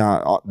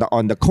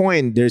on the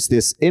coin, there's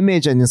this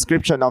image and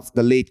inscription of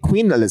the late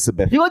Queen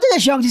Elizabeth. 如果真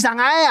係上次神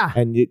嗌啊，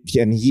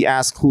 And he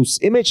asked whose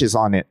image is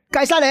on it.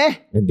 介沙嚟。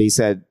 And they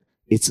said,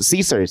 it's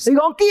Caesar's. 你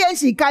講既然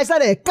是介沙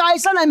嚟，介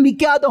沙係滅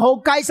教都好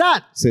介沙。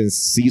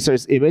 Since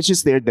Caesar's image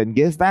is there, then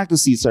give back to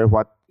Caesar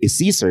what is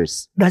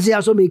Caesar's. 但是耶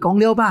穌未講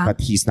了吧？ But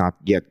he's not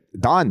yet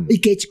done. 你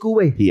記住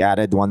句 He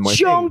added one more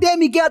上 thing.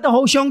 帝滅教都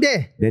好上帝。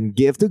 Then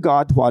give to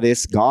God what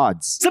is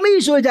God's. 什麼意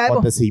思就係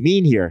What does he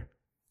mean here?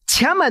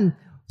 請問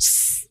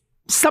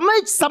什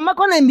麼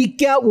關係滅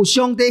教和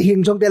上帝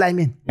形象嘅裏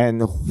面？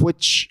 And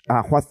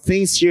what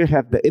things here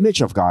have the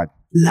image of God?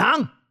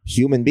 人，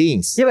 Human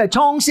beings. 因為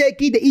創世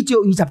記第1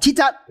章27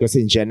節， Because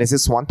in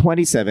Genesis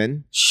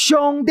 1:27,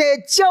 上帝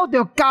照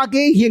着家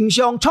嘅形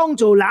象創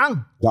造人，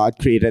 God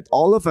created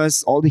all of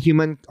us, all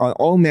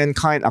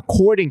mankind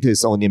according to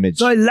his own image.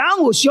 所以人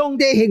和上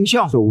帝形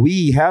象， So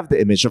we have the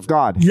image of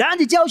God. 人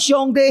就照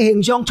上帝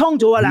形象創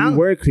造嘅 We 人，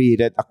 were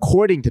created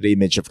according to the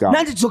image of God.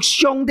 人就屬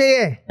上帝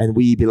嘅， And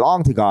we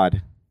belong to God.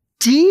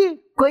 子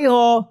歸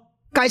何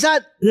介沙，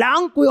人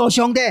歸何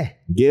上帝。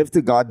 Give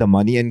to God the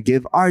money and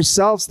give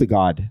ourselves to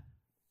God.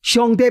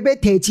 上帝俾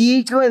提子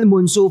嗰個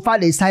門數法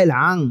利賽人，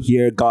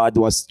 Here God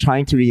was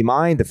trying to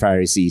remind the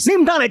Pharisees,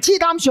 你唔得嚟試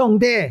探上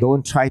帝，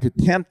 don't try to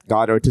tempt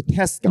God or to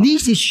test God, 你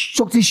是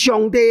屬於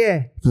上帝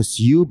嘅，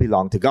 because you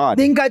belong to God.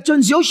 你應該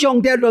遵守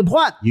上帝嘅律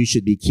法， You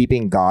should be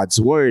keeping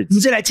God's 唔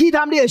words, 是嚟試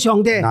探呢個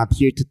上帝。 not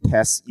here to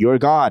test your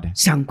God.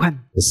 相群，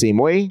 The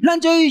same way, 咱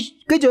最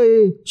叫做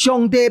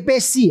上帝百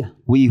姓啊，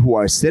 we who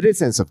are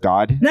citizens of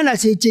God, 咱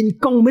係是盡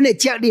公民嘅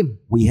責任，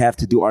 we have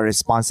to do our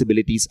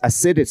responsibilities as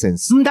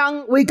citizens. 唔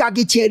通為家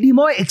己責任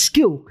冇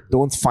excuse，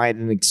 Don't find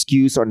an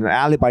excuse or an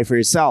alibi for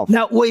yourself.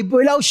 嗱違背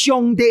咗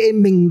上帝嘅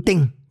命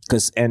定。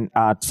 And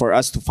for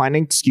us to find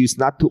an excuse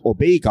not to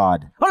obey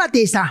God. 好啦，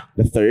第三，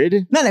 The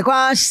third, 咱嚟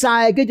講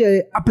晒叫做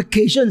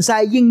application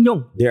晒應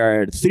用。 there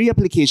are 3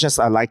 applications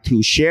I'd like to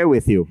share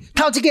with you.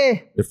 頭一個，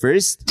 The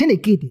first, 請你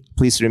記住，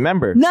 please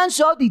remember, 咱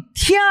所有喺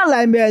聽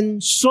裏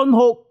面順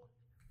服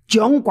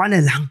掌管嘅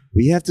人。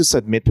 we have to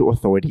submit to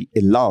authority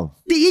in love.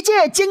 第一，即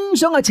係正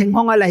常嘅情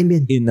況嘅裏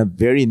面， In a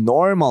very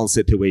normal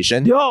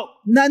situation,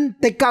 咱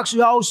的確需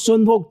要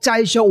順服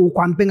在上有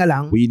權柄嘅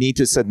人， we need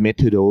to submit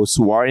to those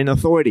who are in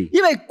authority.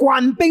 因為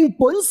權柄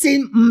本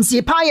身唔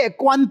是派嘅，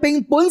權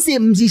柄本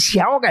身唔是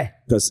小嘅，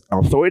 Because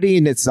authority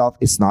in itself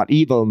is not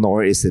evil,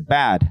 nor is it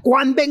bad.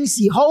 權柄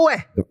是好嘅，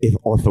 If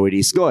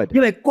authority is good,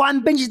 因為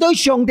權柄是對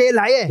上帝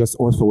嚟嘅， because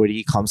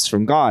authority comes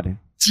from God.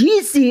 只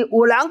是有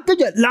人叫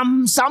做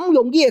臨審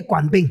用呢個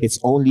權柄， It's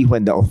only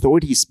when the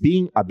authority is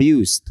being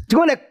abused, 如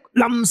果你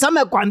臨審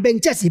嘅權柄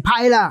即是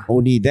派啦。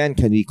 only then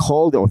can we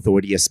call the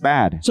authority as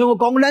bad. 所以我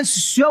講咱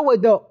需要為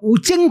到有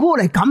政府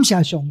嚟感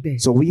謝上帝，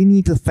 So we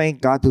need to thank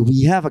God that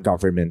we have a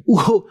government. 有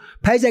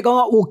譬如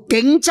講有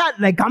警察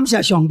嚟感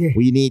謝上帝。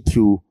 We need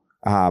to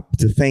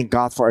thank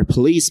God for our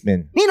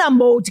policemen. 你若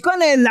無一個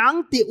嘅人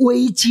嚟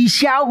維持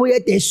社會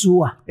嘅秩序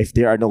啊， If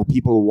there are no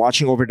people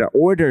watching over the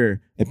order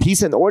and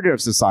peace and order of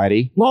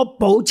society, 我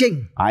保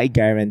證， I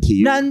guarantee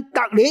you, 咱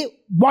隔你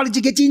或者自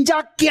己戰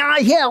爭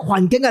驚喺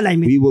環境嘅裏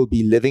面。 we will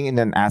be living in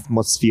an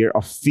atmosphere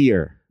of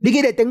fear. 你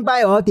記得頂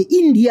擺我哋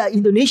印度啊、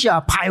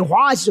Indonesia 排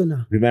華嘅時陣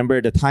啊，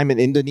 Remember the time in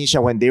Indonesia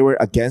when they were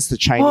against the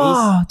Chinese?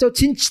 哇，就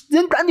真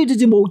等於就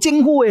是冇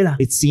政府嘅啦。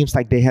 It seems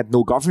like they had no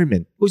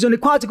government. 有時候你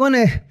誇就講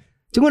咧，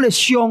就講你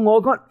上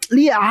我講，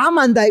你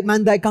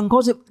問題更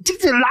可惜，即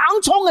係冷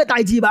倉嘅大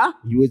字吧。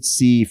 You would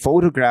see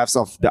photographs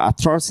of the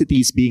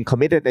atrocities being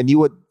committed and you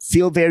would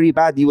feel very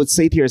bad. You would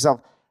say to yourself,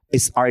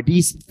 are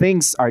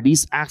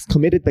these acts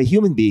committed by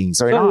human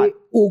beings or 所 not? 以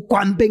有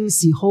權柄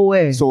是好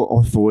嘅， So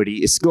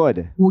authority is good.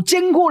 有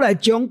政府嚟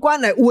掌管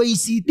嚟維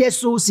持秩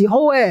序是好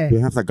嘅。 To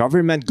have the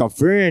government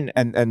govern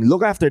and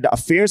look after the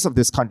affairs of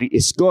this country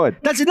is good.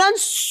 但是咱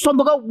信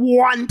服嘅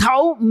源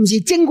頭唔是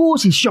政府，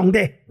是上帝。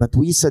 But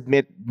we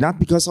submit not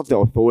because of the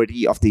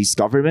authority of this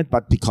government,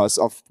 but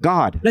because of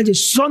God. 咱就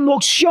信服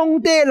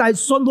上帝嚟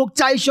信服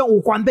在上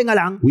有權柄嘅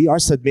人。 We are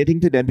submitting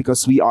to them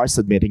because we are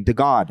submitting to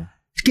God.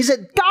 其實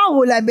教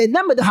會裏面，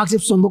咱咪就學習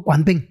信服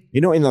權柄。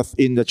 You know,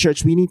 in the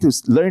church, we need to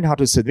learn how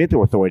to submit to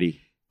authority.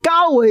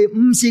 教會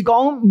唔是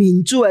講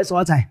民主嘅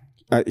所在，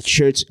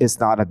 Church is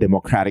not a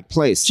democratic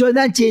place. 所以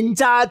咱真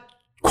正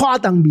誇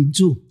大民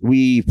主。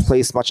 We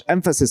place much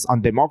emphasis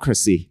on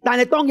democracy. 但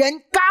係當然，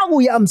教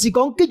會又唔是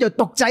講叫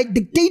做獨裁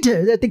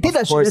dictatorship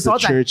Of course, 嘅所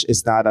the 在。 church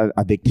is not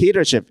a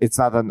dictatorship. It's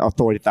not an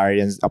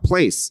authoritarian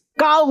place.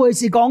 教會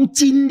是講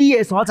真理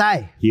嘅所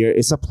在， Here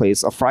is a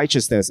place of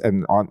righteousness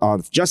and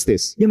of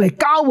justice. 因為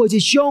教會是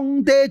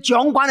上帝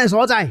掌管嘅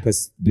所在。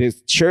 Because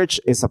this church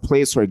is a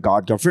place where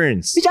God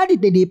governs. 你睇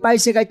你第二擺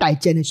世界大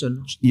戰嘅時候，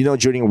 You know,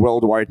 during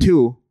World War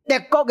II, 德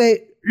國嘅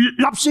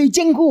納粹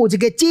政府有一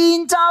個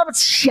戰爭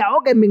小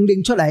嘅命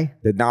令出嚟，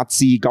 the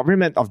Nazi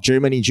government of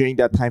Germany during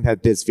that time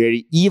had this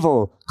very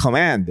evil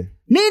command.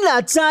 你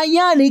若知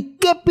影你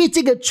隔壁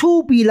這個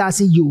厝邊那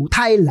是猶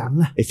太人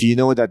啊， If you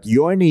know that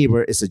your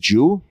neighbor is a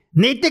Jew,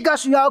 你的確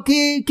需要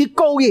去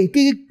告佢，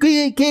去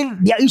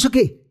掠佢出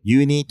去。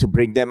You need to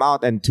bring them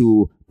out and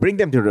to bring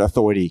them to the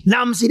authority.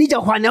 若唔是你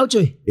就犯了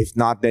罪。 If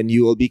not, then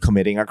you will be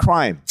committing a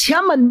crime. 請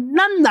問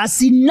咱若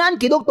是咱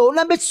基督徒，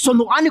咱要順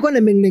服安呢款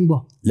嘅命令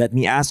噃？ Let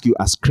me ask you,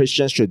 as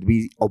Christians, should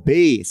we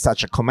obey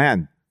such a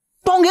command?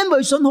 當然未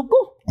順服噶。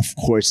 Of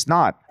course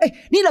not.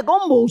 你嚟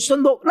講冇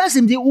順服，咱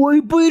是唔是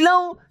違背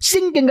咗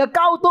聖經嘅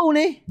教導呢？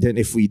 Then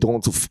if we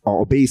don't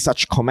obey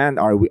such command,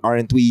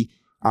 aren't we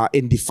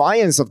in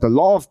defiance of the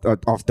law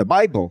of the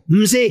Bible?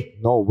 唔是，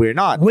 No, we're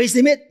not. 為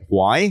什麼？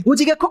 Why? 有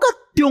一個更加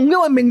重要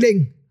嘅命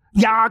令，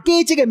廿幾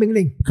節嘅命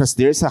令。 Because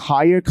there's a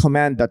higher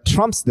command that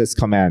trumps this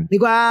command. 你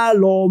話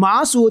羅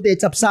馬書第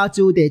13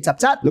章第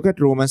17， Look at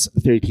Romans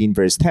 13,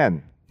 verse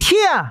 10. 鐵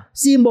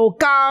是冇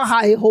加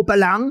害好別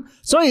人，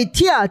所以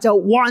鐵就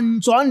完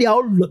全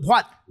了律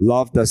法。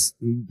 Love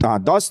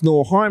does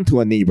no harm to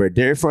a neighbor.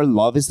 Therefore,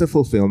 love is the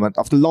fulfillment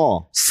of the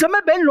law. 什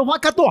麼比律法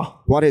較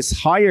大？ What is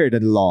higher than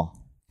the law?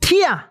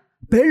 鐵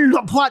比律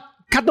法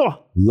較大。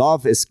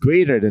 Love is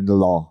greater than the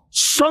law.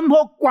 順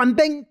服權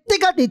柄，的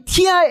確喺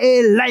鐵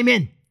嘅裏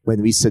面。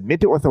 When we submit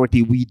to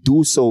authority, we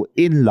do so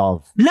in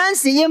love. 咱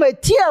是因為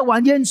鐵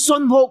還願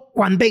順服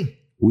權柄，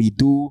 We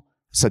do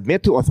submit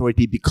to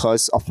authority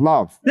because of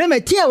love. 因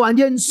為鐵還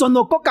願順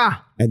服國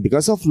家， And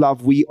because of love,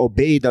 we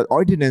obey the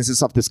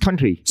ordinances of this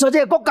country. 所以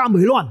這個國家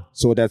未亂，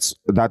 So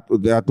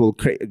that will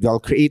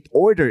create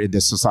order in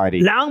this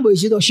society, 人未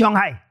受到傷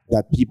害。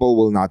 that people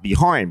will not be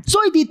harmed.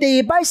 所以喺第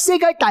二擺世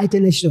界大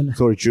戰嘅時候，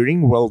 So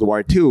during World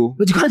War II,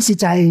 我就講實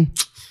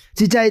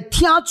在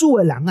聽主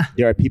嘅人啊，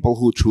 there are people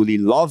who truly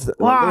love the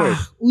哇， Lord.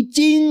 有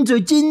真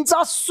水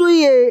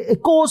嘅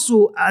故事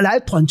來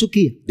傳出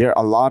去， There are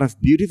a lot of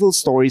beautiful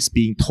stories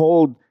being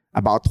told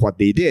about what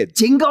they did,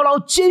 拯救了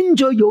真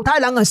多猶太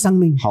人嘅生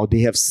命， how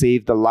they have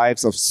saved the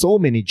lives of so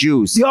many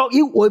Jews. 若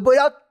要違背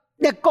了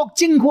德國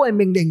政府嘅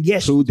命令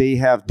，yes， So they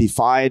have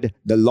defied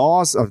the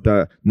laws of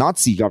the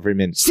Nazi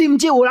government. 甚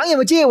至有人因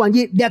為這個原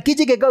因，入去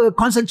這個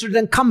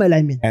concentration camp 嘅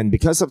裏面。 And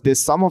because of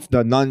this, some of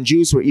the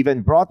non-Jews were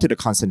even brought to the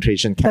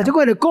concentration 但 camp. 係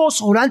佢哋告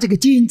訴咱，這個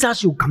真真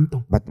是有感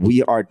動。 But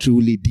we are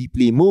truly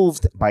deeply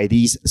moved by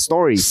these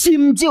stories.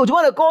 甚至有種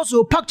嘅故事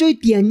拍咗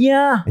電影，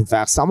 In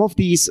fact, some of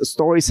these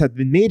stories have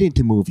been made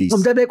into movies. 我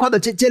唔知你看到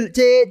這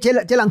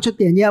人出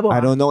電影冇？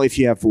 I don't know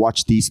if you have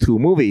watched these two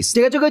movies.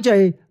 這個就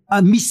係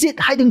Missed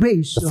Hiding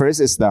Place， The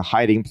first is The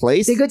Hiding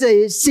Place. 這個就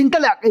係辛德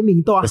勒嘅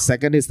名單。 The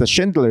second is The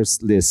Schindler's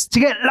List. 這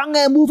個人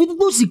嘅 movie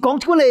都是講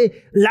出嚟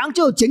人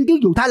就拯救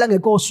猶太人嘅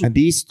故事。 And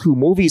these two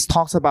movies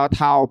talks about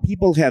how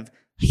people have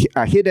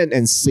hidden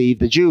and saved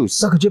the Jews.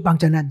 所以佢就幫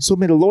助人。 So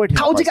may the Lord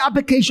靠 help 這個 us.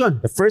 application，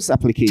 The first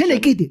請你 application,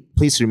 記住，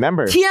 please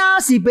remember, 聽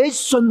是比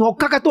順服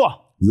更加多。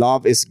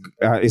 love is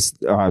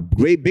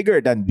great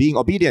bigger than being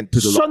obedient to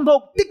the law. 順服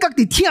的確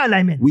喺聽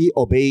裏面。 We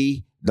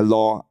obey the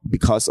law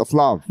because of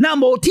love. 嗱，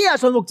冇聽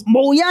順服，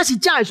冇嘢是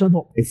真係順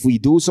服。 If we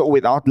do so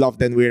without love,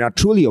 then we're not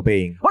truly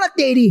obeying. 好啦，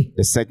第二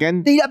The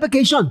second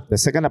application，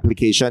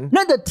 application,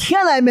 咱就聽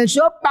裏面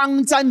所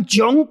幫襯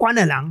掌管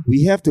嘅人。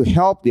 we have to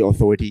help the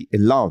authority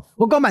in love.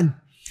 我講問。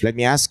 Let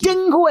me ask you,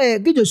 政府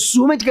嘅叫做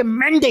署名嘅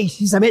mandate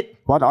是什麼？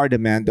 what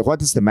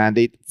is the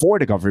mandate for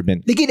the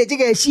government? 你記得這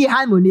個四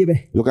漢文裏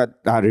邊， Look at,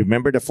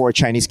 remember the 4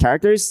 Chinese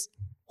characters?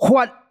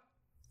 罰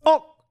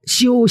惡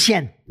修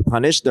善，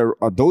 Punish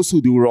those who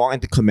do wrong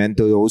and to commend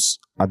those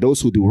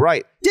who do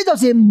right. 這就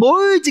是每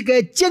一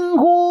個政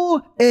府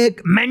嘅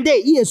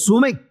mandate 呢個署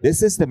名。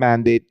 This is the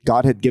mandate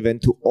God had given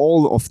to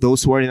all of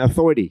those who are in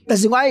authority. 但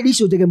是我喺呢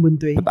處這個問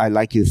題， But I'd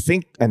like you to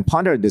think and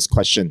ponder this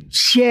question.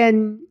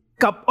 善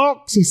及惡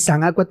是神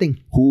嘅決定，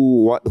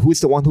 Who's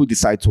the one who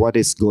decides what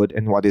is good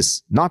and what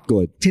is not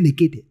good? 請你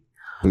記得，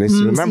 Let's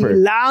唔是 remember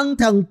人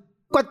同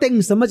決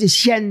定什麼是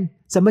善，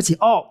什麼是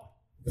惡，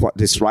 what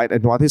is right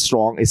and what is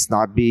wrong is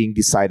not being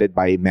decided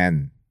by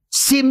men.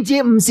 甚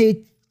至唔是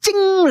精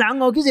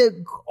人哦，叫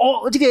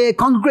做這個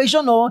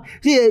congregation 哦，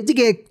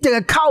這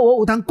個靠哦，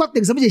有通決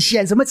定什麼是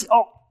善，什麼是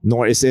惡。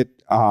 Nor is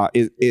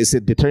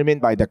it determined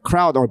by the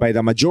crowd or by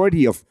the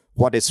majority of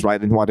what is right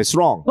and what is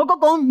wrong. 我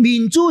講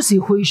民主是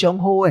非常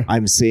好嘅，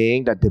 I'm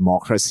saying that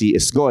democracy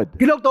is good.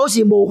 基督徒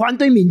是冇反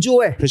對民主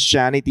嘅，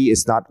 Christianity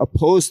is not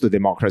opposed to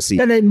democracy,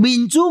 但係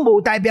民主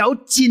冇代表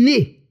真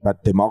理， but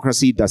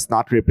democracy does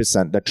not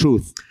represent the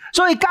truth.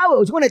 所以教會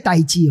有種嘅大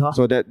志嗬，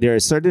 So that there are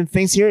certain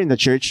things here in the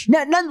church.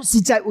 咱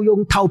實際會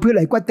用投票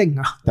嚟決定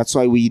啊， That's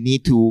why we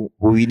need to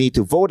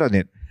vote on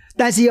it.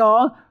 但是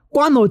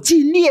關乎真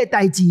理嘅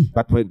大志，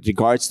 But with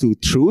regards to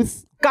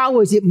truth, 教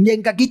會是唔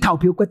應該去投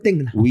票決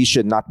定啦， we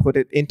should not put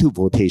it into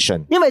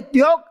votation. 因為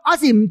對還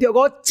是唔對，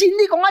我真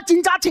理講得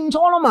真真清楚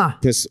啦嘛。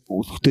 Because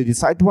to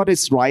decide what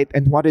is right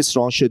and what is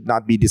wrong should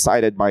not be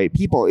decided by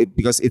people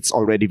because it's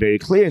already very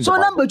clear in the 所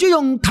以咱 Bible. 唔就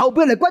用投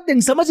票嚟決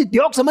定什麼是對，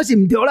什麼是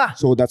唔對啦，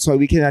 So that's why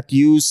we cannot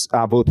use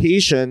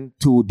votation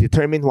to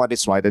determine what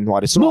is right and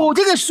what is wrong. 冇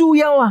這個需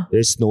要啊，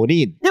 There's no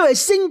need 因為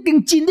聖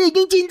經真理已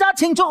經真真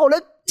清楚，好你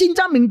真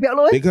真明白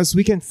咯。 Because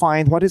we can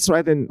find what is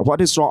right and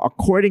what is wrong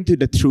according to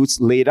the truths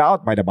laid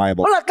out by the 好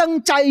Bible. 啦，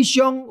更制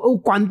上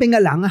有權柄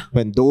嘅人啊，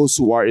 When those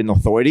who are in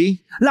authority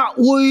嗱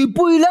違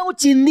背了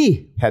真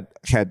理， had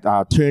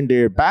turned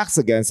their backs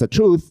against the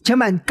truth, 請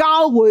問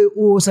教會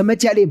有什麼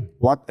責任？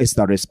 what is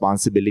the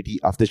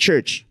responsibility of the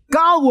church?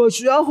 教會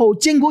需要好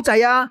政府制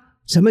啊，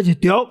什麼是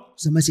對，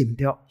什麼是唔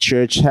對。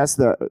 Church has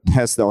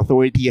the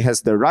authority,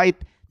 has the right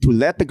to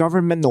let the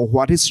government know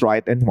what is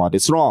right and what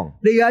is wrong.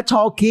 你嘅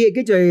初期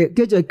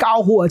叫做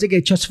教父或者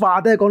嘅 church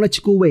father 講得一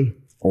句話，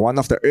 One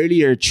of the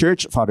earlier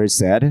church fathers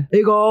said, 你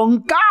講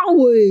教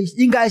會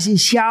應該是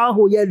社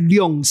會嘅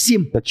良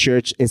心， the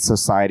church is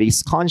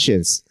society's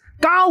conscience.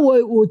 教會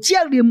有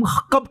責任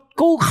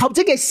合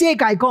這個世界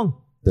講，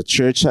 The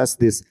church has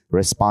this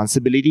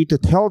responsibility to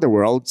tell the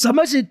world 什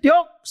麼是對，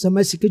什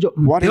麼是叫做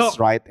唔 what 對。 is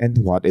right and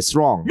what is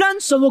wrong. 咱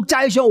順服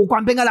制上有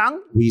權柄嘅人，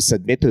 We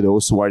submit to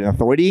those who are in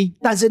authority,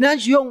 但是咱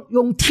是用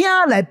聽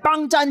嚟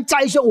幫襯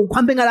制上有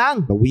權柄嘅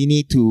人。 but we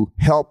need to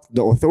help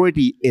the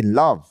authority in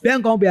love. 俾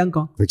人講，俾人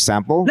講， For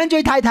example, 咱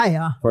做太太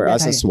啊， for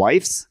us as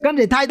wives, 咁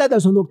你太太就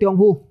順服丈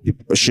夫，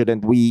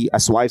 shouldn't we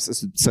as wives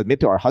submit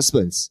to our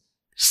husbands?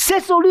 識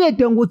數你嘅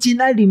丈夫真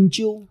愛啉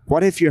酒，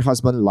 What if your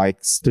husband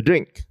likes to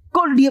drink 個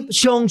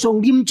常常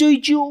啉醉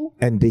酒，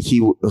 and he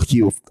will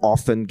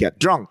often get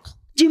drunk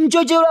啉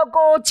醉酒啦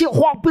個即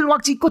發變或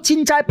者個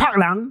凊彩拍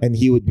人。 and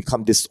he would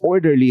become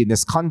disorderly in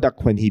his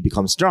conduct when he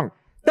becomes drunk?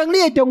 當你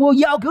嘅丈夫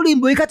要求你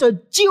每刻在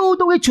酒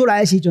都會出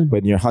來嘅時陣，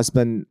 When your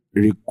husband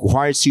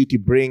requires you to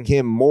bring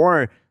him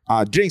more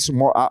drinks,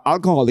 more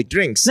alcoholic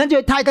drinks, 咱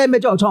做太太咪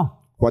做錯，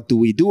 what do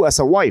we do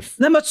as a wife?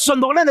 你咪順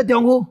服咱嘅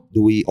丈夫，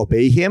 Do we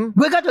obey him?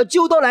 每刻在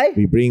酒都嚟，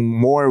 We bring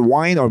more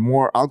wine or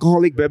more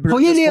alcoholic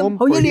beverages home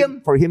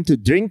for him to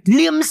drink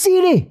啉死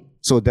你，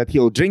 so that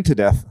he'll drink to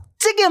death.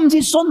 這個唔是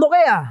順服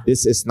嘅啊，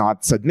 This is not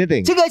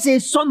submitting. 這個是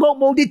順服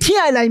冇啲聽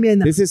喺裏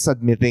面啊， This is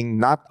submitting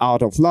not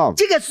out of love.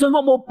 這個順服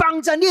冇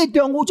幫助你嘅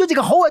丈夫做一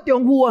個好嘅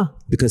丈夫啊，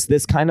 Because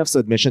this kind of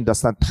submission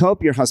does not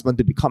help your husband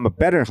to become a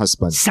better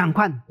husband. 相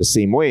反， The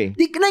same way,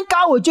 你咱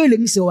教會最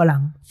領袖嘅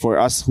人， for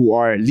us who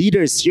are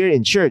leaders here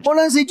in church, 無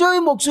論是最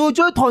牧師、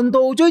最傳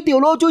道、最調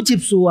佬、最接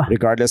數啊，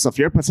 regardless of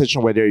your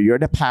position, whether you're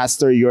the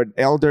pastor, you're an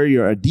elder,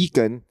 you're a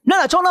deacon,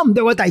 咱係做得唔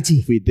對嘅代志，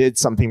 if we did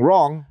something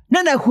wrong,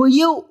 咱係會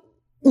要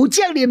有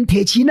責任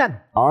提醒咱，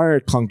 our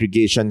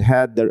congregation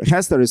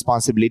has the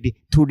responsibility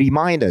to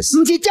remind us,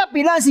 唔是責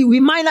備咱，是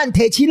remind 咱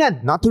提醒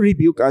咱。 not to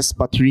rebuke us,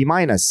 but to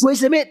remind us. 為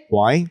什麼？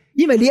 Why?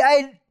 因為你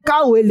愛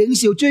教會領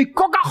袖最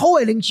國家好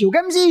嘅領袖，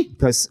咁唔是？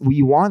 Because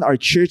we want our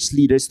church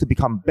leaders to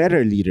become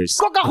better leaders,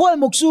 國家好嘅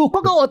牧師，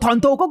國家好嘅傳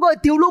道，國家好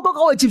嘅調佬，國家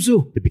好嘅接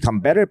數。 to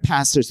become better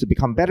pastors, to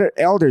become better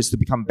elders, to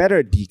become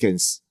better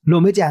deacons. 落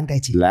尾一樣代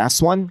志， Last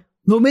one,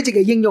 落尾一個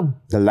應用，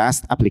 the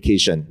last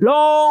application.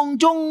 當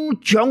中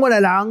掌握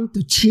嘅人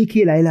就起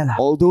起來啦。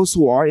 All those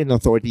who are in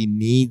authority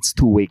needs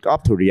to wake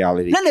up to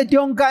reality. 咱哋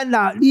中間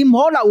啦，任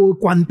何啦有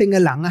權柄嘅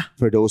人啊，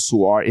 For those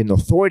who are in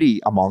authority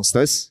amongst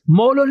us,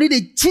 無論你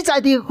哋實在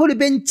啲佢哋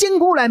邊政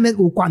府裏面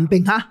有權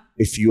柄嚇，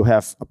 if you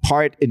have a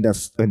part in the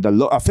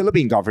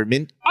Philippine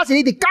government, 還是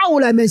你哋教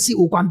會裏面是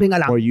有權柄嘅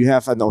or 人， you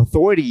have an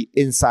authority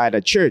inside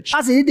a church,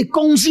 還是你哋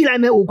公司裏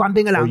面有權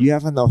柄嘅 or 人， you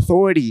have an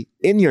authority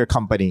in your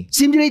company,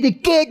 甚至你哋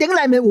家庭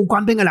裏面有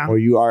權柄嘅人， or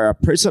you are a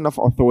person of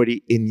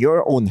authority in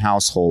your own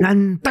household, 咱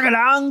每個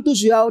人都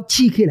需要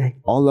起起來，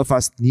 all of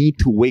us need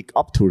to wake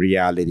up to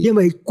reality, 因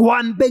為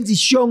權柄是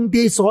上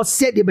帝所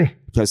設立嘅，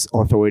 because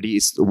authority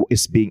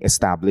is being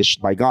established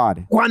by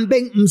God. 權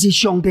柄唔是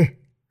上帝。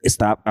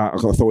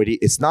 Authority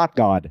is not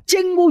God.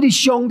 政府是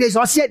上帝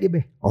所設立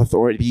嘅，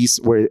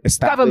 Authorities were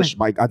established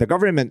by the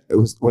government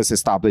was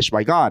established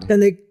by God, 但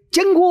係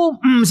政府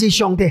唔是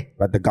上帝，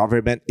 but the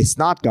government is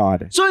not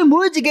God. 所以每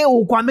一個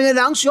有權柄嘅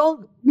人想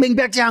明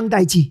白這項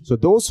代志， So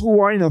those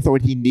who are in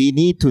authority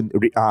need to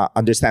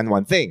understand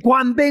one thing.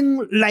 權柄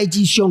來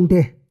自上帝，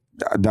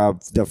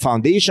 The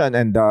foundation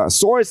and the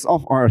source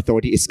of our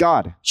authority is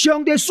God.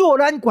 上帝所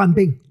咱權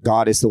柄，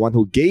 God is the one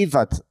who gave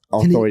that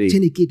請你 authority.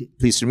 記得，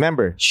 Please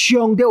remember,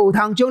 上帝有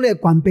通將你嘅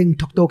權柄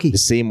奪到去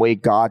the，same way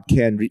God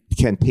can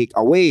take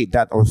away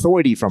that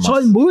authority from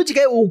所以 us. 每一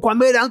個有權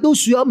柄嘅人都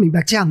需要明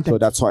白這項代 So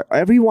志。 that's why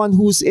everyone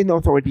who's in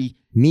authority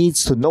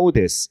needs to know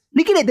this.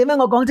 你記得點解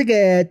我講這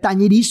個但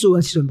以理書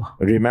嘅時陣冇？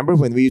 Remember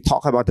when we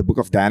talk about the book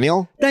of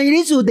Daniel? 但以理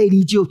書第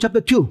二章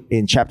chapter 2，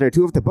 In chapter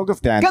 2 of the book of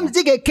今 Daniel, 日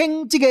這個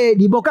傾這個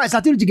尼布甲尼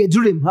撒這個主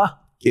任嚇，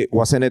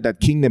 wasn't it that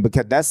King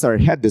Nebuchadnezzar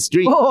had this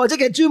dream? 哦，這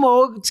個主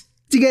冇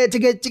這個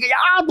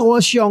亞多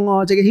像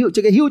哦，這個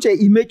huge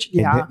image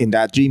呀。 In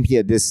that dream, he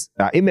had this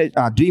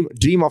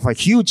dream of a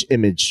huge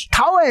image.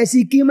 頭嘅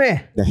是叫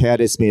咩？ The head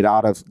is made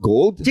out of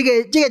gold, 這個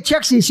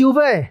check 是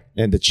silver，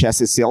 and the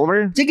chest is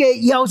silver, 這個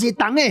腰是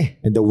銅嘅，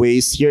 and the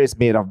waist here is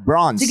made of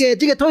bronze,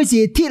 這個腿是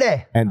鐵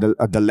嘅， and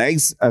the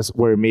legs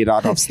were made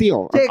out of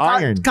steel, 這 of 個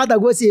iron, 腳頭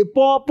嗰是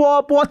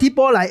玻鐵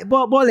玻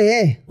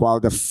璃。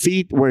 while the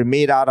feet were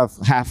made out of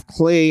half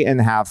clay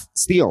and half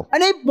steel. 啊，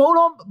你冇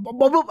咯，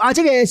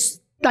這個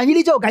但係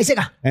呢種解釋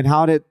啊， And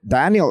how did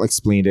Daniel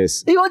explain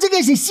this? 你講這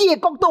個是四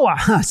個國度啊，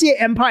四個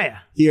empire。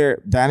 Here,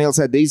 Daniel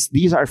said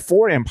these are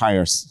 4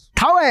 empires.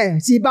 頭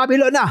誒是巴比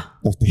倫啊，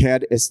 The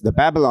head is the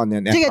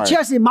Babylonian 這個 Empire.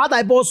 車是馬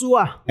大波斯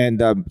啊 And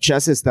the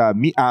chest is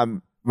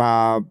the，Persian，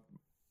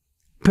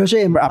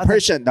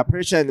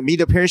 Persian,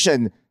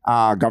 Medo-Persian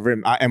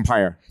government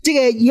empire. 這個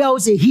腰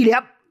是希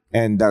臘，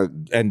 And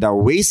the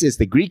waist is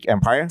the Greek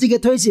empire. 這個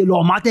腿是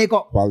羅馬帝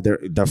國， While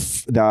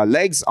the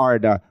legs are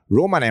the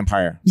Roman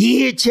Empire.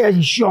 一切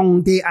是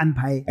上帝安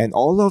排。 And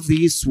all of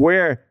these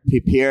were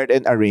prepared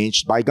and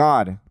arranged by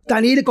God.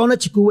 但係你講得一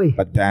句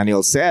話， But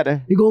Daniel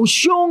said, 你講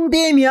上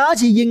帝名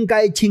是應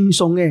該稱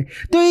頌嘅，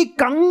對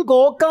講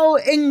過高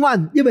英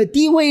文，因為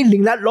智慧靈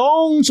力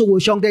攏屬乎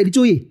上帝。你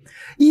注意，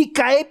以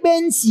改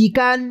變時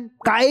間、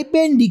改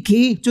變日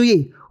期，注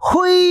意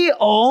輝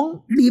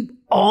煌立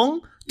昂，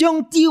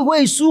將智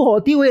慧賜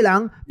予智慧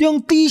人，將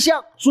知識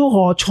賜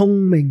予聰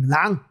明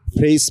人。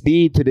 Praise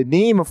be to the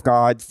name of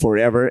God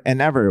forever and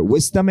ever.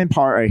 Wisdom and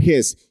power are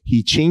His.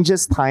 He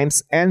changes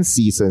times and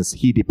seasons.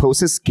 He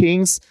deposes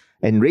kings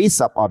and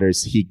raises up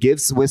others. He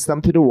gives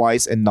wisdom to the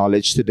wise and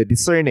knowledge to the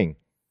discerning.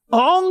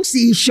 昂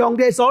是上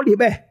帝所立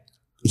嘅，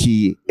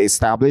 He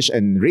established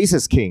and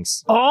raises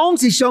kings. 昂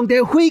是上帝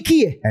廢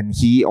棄嘅。 And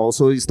He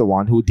also is the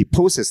one who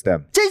deposes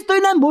them. 即係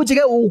對咱每一個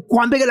有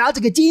權柄嘅人，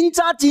一個真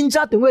真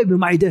重要嘅明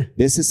白。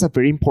 This is a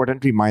very important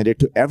reminder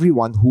to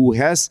everyone who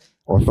has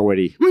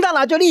authority. 唔得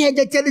拿咗你現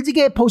在在你這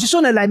個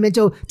position 嘅裏面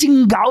就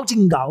真搞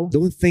真搞。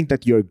 Don't think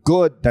that you're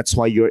good. That's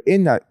why you're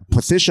in a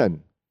position.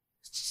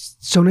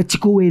 上帝一句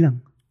話啦，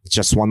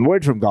 Just one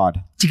word from God.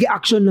 一個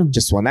action 啦，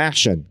 Just one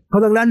action. 可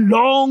能咱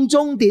囊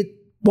中跌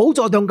寶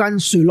座中間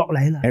垂落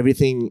嚟啦。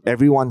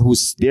 Everyone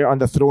who's there on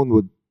the throne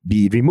would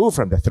be removed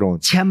from the throne.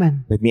 請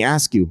問， Let me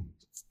ask you,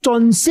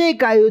 全世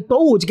界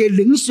都有一個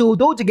領袖，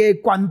都有一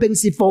個權柄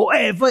是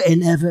forever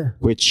and ever。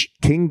 which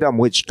kingdom,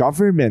 which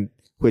government,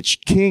 which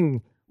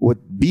king would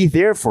be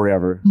there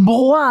forever?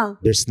 冇啊，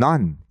 There's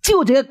none. 只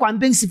有一個權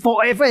柄是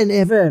forever and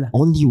ever 啦。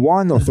 Only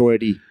one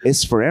authority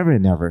is forever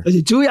and ever. 就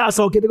是主耶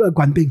穌基督嘅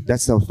權柄，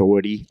 That's the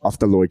authority of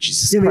the Lord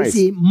Jesus 因為 Christ.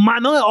 是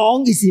萬王嘅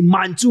王，亦是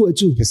萬主嘅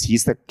主。 Because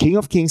He's the King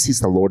of Kings, He's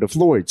the Lord of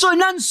Lords. 所以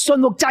咱信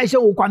服在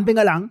上有權柄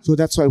嘅人， So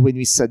that's why when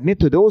we submit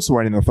to those who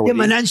are in 因為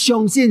authority, 咱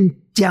相信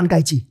這樣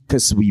計字，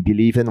 because we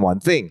believe in one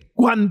thing.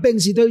 權柄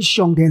是對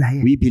上帝嚟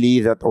嘅。 We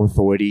believe that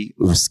authority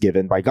was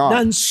given by God.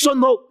 咱信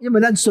服，因為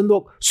咱信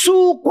服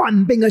屬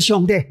權柄嘅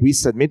上帝。 We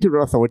submit to the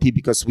authority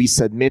because we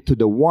submit to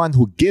the one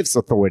who gives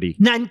authority.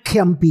 咱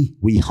謙卑，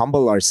 We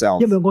humble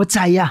ourselves 因為我知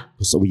啊，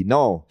 so we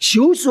know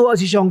少數也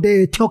是上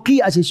帝，托起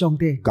也是上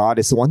帝。 God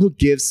is the one who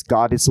gives,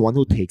 God is the one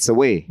who takes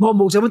away. 我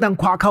冇什麼當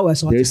誇口嘅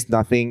所在， There's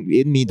nothing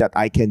in me that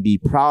I can be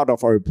proud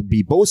of or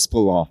be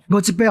boastful of. 我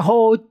只俾好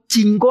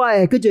盡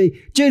乖嘅，跟住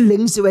最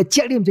領袖嘅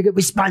責任，這個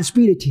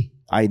responsibility。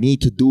 I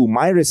need to do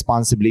my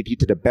responsibility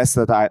to the best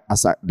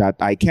that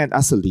I can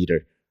as a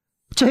leader.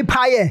 最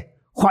派嘅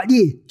法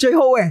醫，最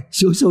好嘅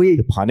少數嘅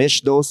To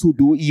punish those who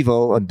do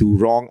evil and do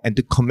wrong, and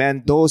to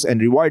commend those and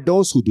reward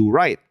those who do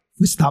right.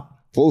 stop，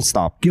 Full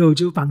stop. 叫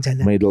做幫襯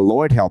啦。 May the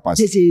Lord help us.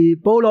 這是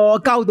保羅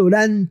教導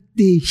咱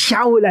喺社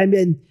會裏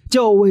面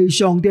做為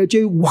上帝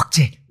最活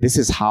者。 This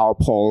is how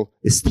Paul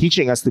is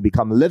teaching us to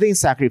become living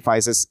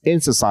sacrifices in 但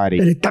society.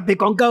 係特別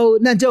講到，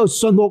咱就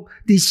信服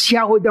喺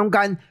社會中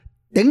間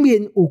頂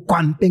面有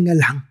權柄嘅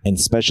人。 And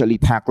especially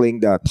tackling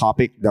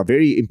the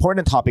very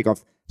important topic of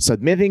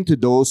submitting to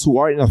those who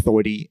are in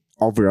authority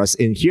over us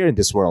here in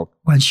this world.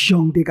 願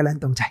上帝嘅人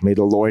同在， May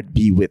the Lord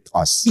be with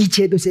us. 一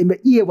切都是因為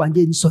伊嘅原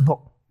因信服。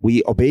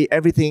 We obey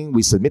everything,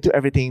 we submit to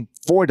everything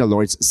for the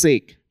Lord's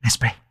sake. Let's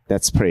pray。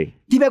 Let's pray.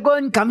 特別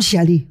講感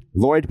謝你，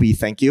 Lord, we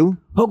thank you.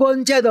 我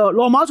講這度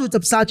羅馬書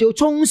13章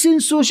重新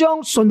思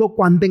想信服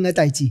權柄嘅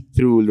代志。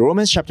 Through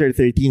Romans chapter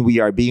 13,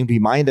 we are being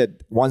reminded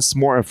once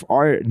more of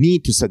our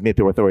need to submit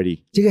to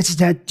authority. 這個實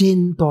在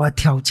真大嘅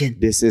挑戰，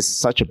 This is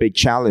such a big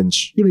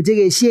challenge 因為這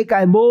個世界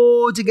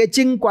冇一個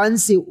政權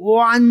是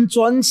完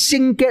全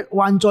聖潔、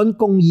完全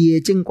公義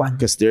嘅政權。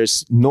 because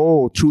there's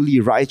no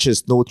truly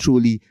righteous, no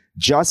truly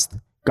just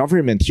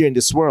government here in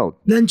this world.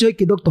 咱做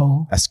基督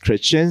徒， As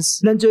Christians,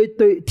 咱做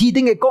對天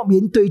頂嘅國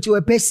民對住嘅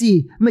百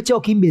姓，乜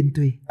就去面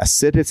對？ as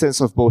citizens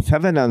of both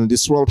heaven and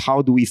this world,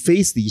 how do we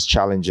face these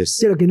challenges?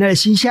 即係今日嘅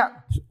信息，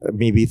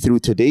 Maybe through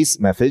today's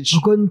message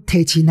我講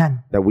提醒咱，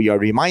 that we are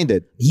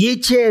reminded 一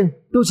切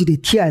都是喺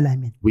天裏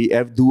面， we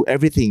do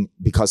everything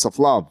because of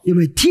love. 因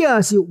為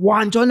天是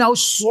完全有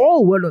所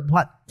有嘅律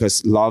法，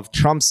 Because love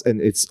trumps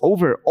and it's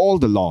over all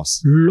the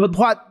laws. 律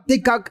法的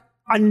確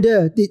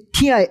under 喺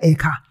天嘅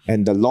下，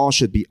 And the law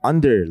should be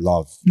under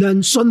love.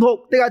 人信服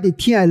的確喺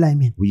天嘅裏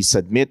面。 We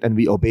submit and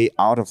we obey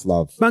out of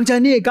love. 幫助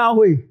你嘅教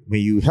會，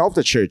 May you help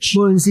the church,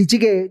 無論是這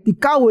個喺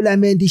教會裏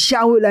面、喺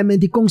社會裏面、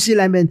喺公司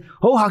裏面，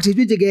好學習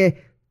咗這個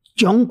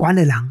掌管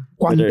嘅人、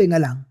權柄嘅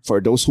人。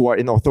 for those who are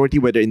in authority,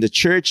 whether in the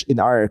church, in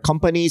our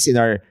companies, in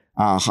our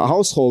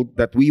household,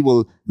 that we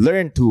will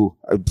learn to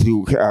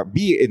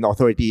be in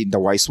authority in the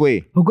wise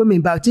way. 我佢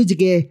明白即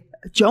係個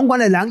掌管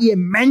嘅人，伊嘅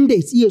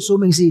mandate，伊嘅使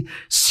命是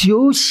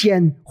小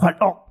善罰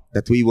惡。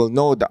that we will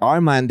know that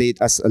our mandate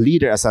as a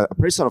leader, as a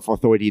person of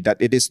authority, that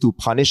it is to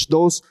punish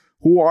those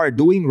who are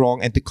doing wrong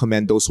and to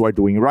commend those who are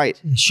doing right.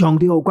 上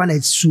帝有關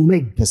嘅使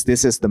命， Because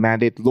this is the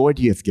mandate, Lord,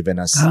 you have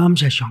given us. 感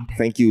謝上帝。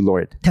 Thank you,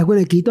 Lord. 聽我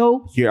哋祈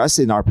禱， Hear us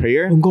in our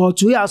prayer. 用個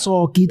主耶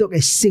穌基督嘅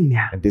聖名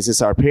And this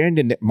is our prayer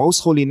in the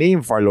most holy name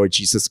of our Lord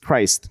Jesus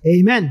Christ.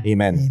 ，Amen。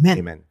 Amen. Amen.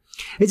 Amen.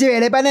 你這個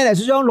禮拜呢，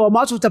嚟將羅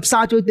馬書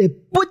13章第8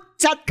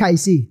節開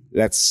始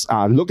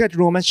Let's look at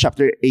Romans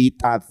chapter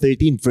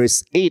 13,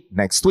 verse 8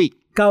 next week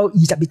到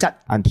21節，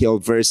 until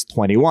verse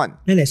 21.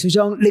 你嚟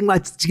將另外一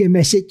個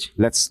message，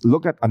 Let's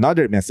look at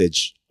another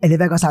message. 禮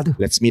拜個三度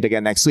Let's meet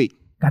again next week.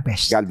 God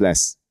bless。 God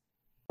bless.